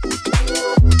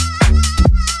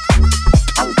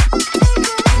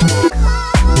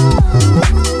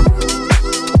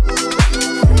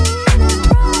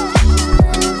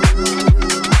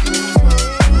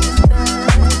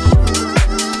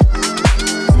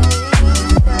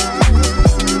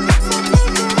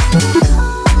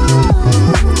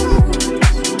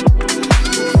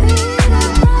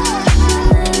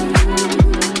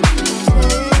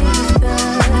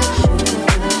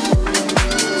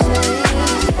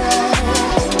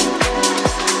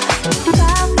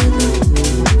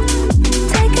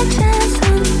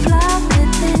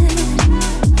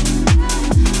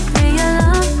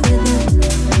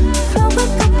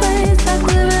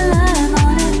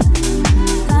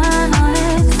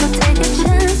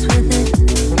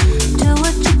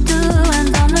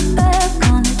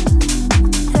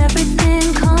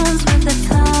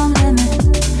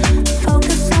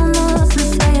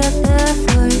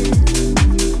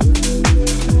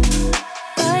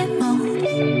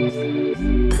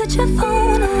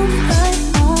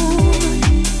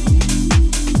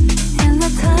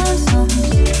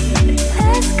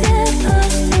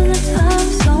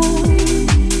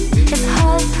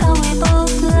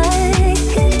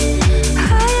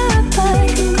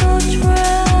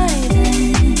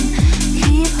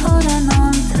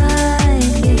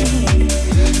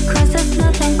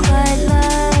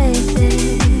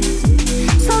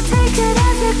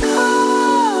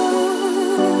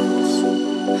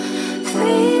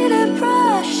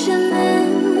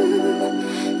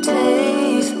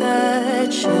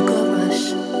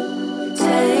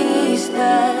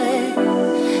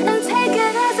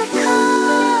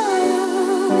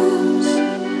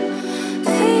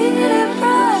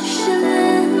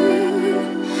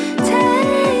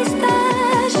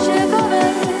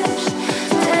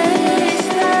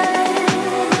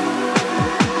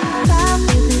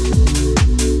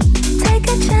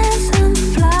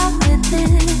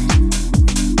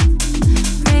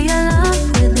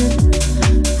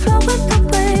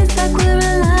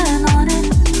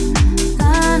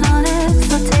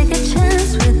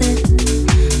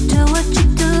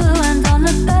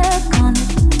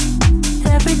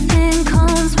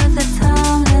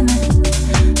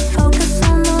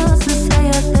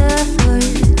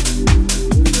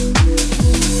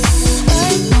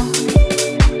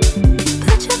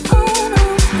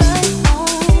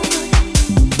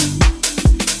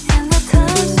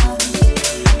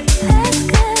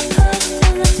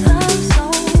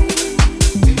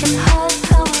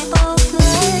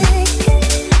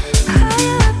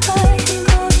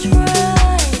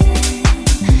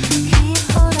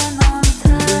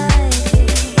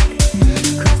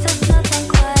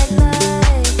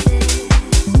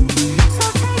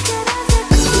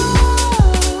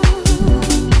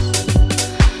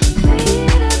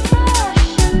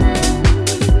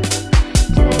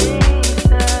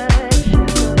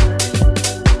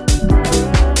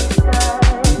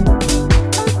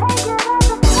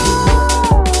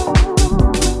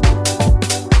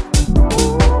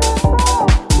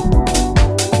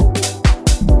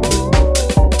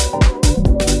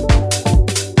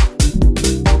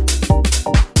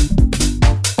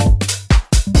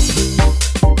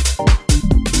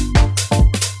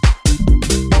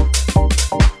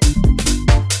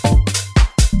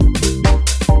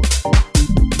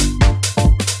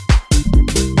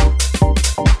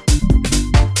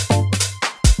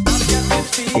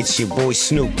 It's your boy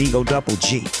Snoop D-O Double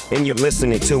G, and you're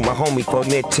listening to my homie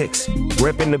Phonetix,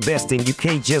 repping the best in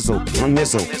UK Jizzle on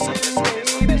Nizzle.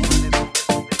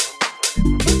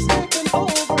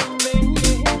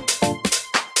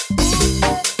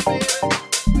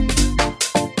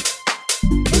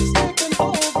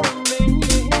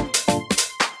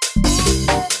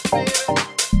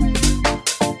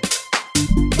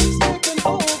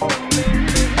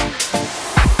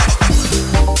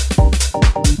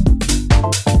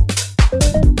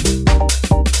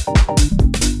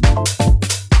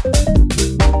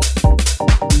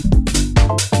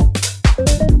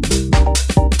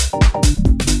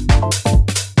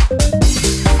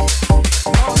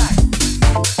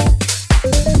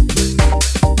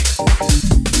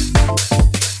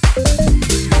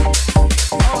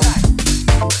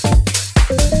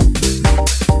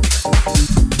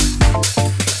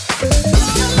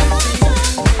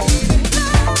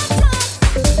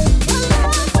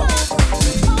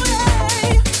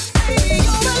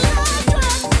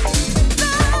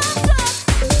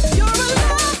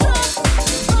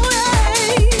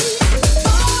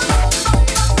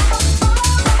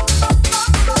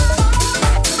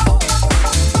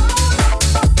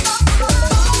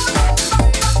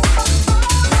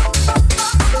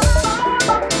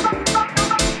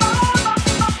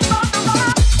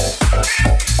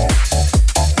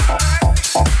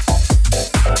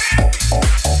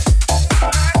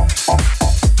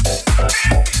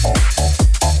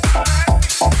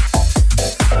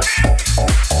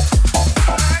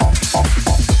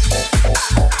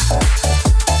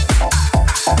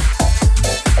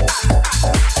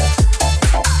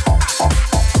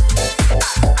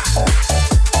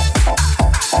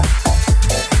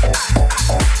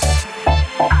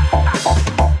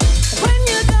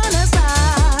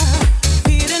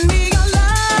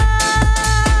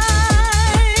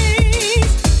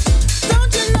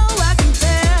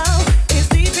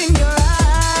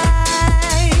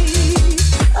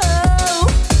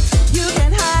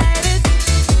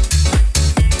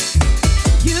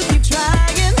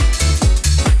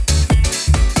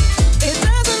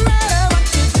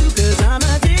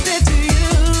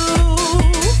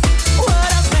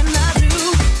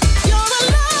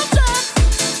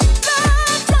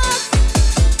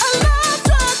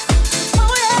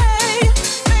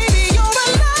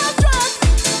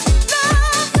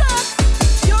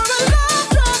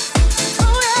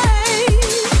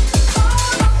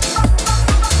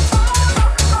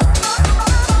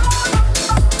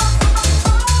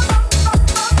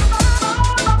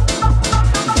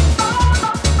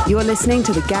 You're listening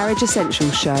to the Garage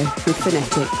Essentials Show with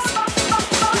Phonetix.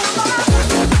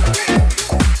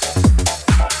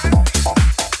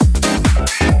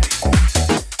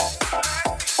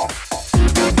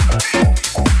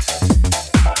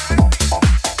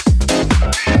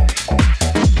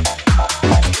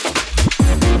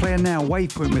 Now,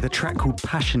 Wavepoint with a track called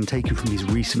Passion, taken from his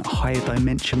recent Higher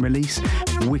Dimension release.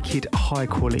 Wicked high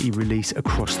quality release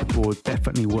across the board,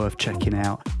 definitely worth checking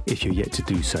out if you're yet to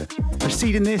do so.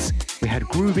 Preceding this, we had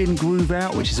Groove In, Groove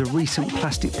Out, which is a recent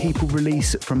Plastic People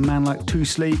release from Man Like Two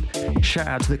Sleep. Shout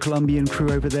out to the Colombian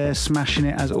crew over there, smashing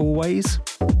it as always.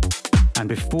 And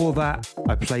before that,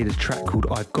 I played a track called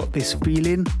I've Got This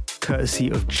Feeling, courtesy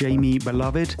of Jamie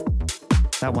Beloved.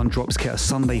 That one drops Get a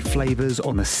Sunday Flavours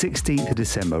on the 16th of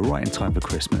December, right in time for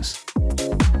Christmas.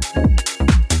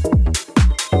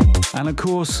 And of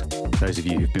course, those of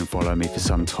you who've been following me for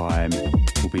some time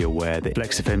will be aware that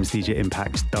Flex FM's DJ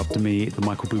Impacts dubbed me the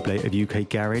Michael Bublé of UK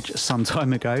Garage some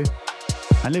time ago.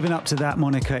 And living up to that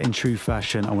moniker in true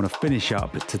fashion, I want to finish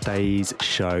up today's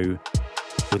show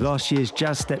with last year's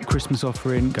Jazz Step Christmas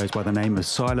offering, goes by the name of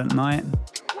Silent Night.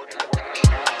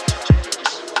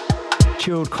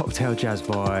 Chilled cocktail jazz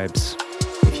vibes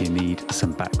if you need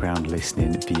some background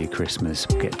listening for your Christmas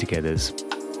get-togethers.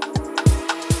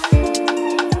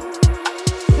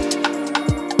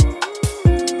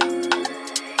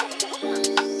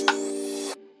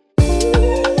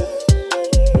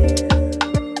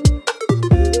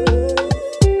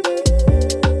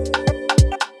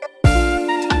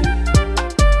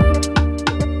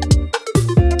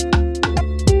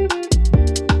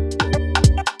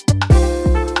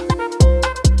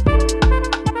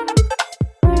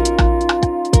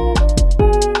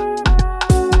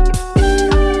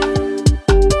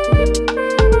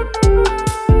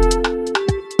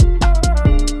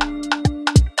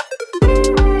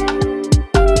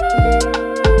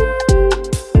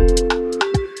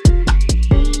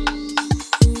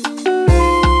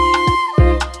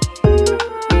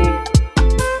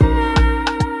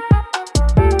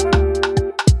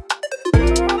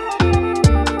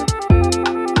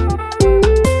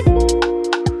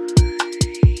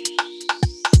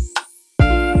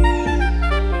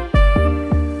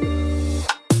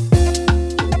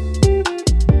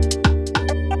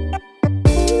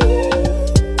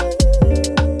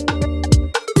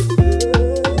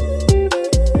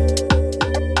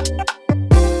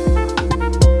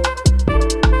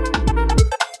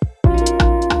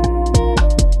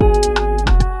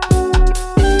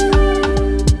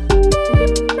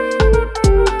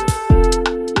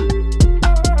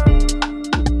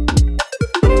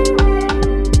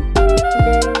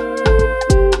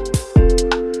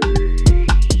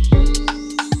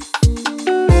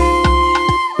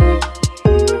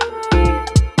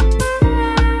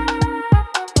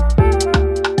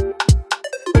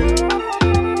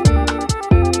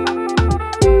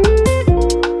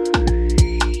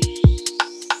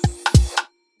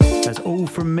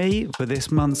 For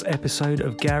this month's episode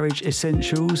of Garage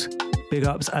Essentials. Big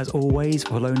ups as always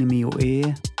for loaning me your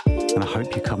ear, and I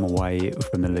hope you come away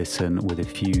from the listen with a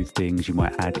few things you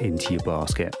might add into your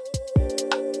basket.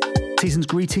 Season's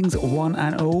greetings, one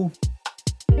and all.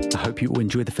 I hope you all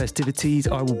enjoy the festivities.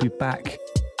 I will be back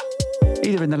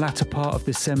either in the latter part of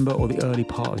December or the early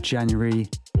part of January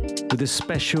with a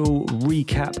special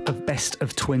recap of Best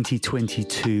of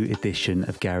 2022 edition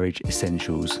of Garage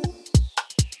Essentials.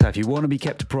 So if you want to be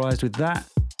kept apprised with that,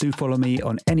 do follow me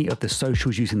on any of the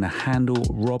socials using the handle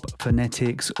Rob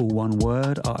Phonetix, all one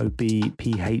word,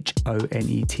 ROBPHONETIX.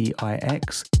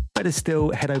 Better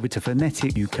still, head over to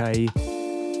Phonetic UK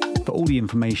for all the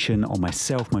information on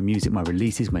myself, my music, my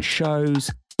releases, my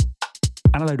shows,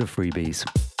 and a load of freebies.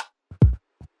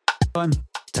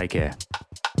 Take care.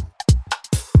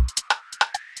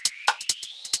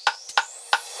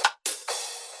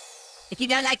 If you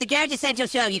don't like the Garage Essential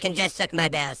Show, you can just suck my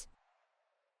balls.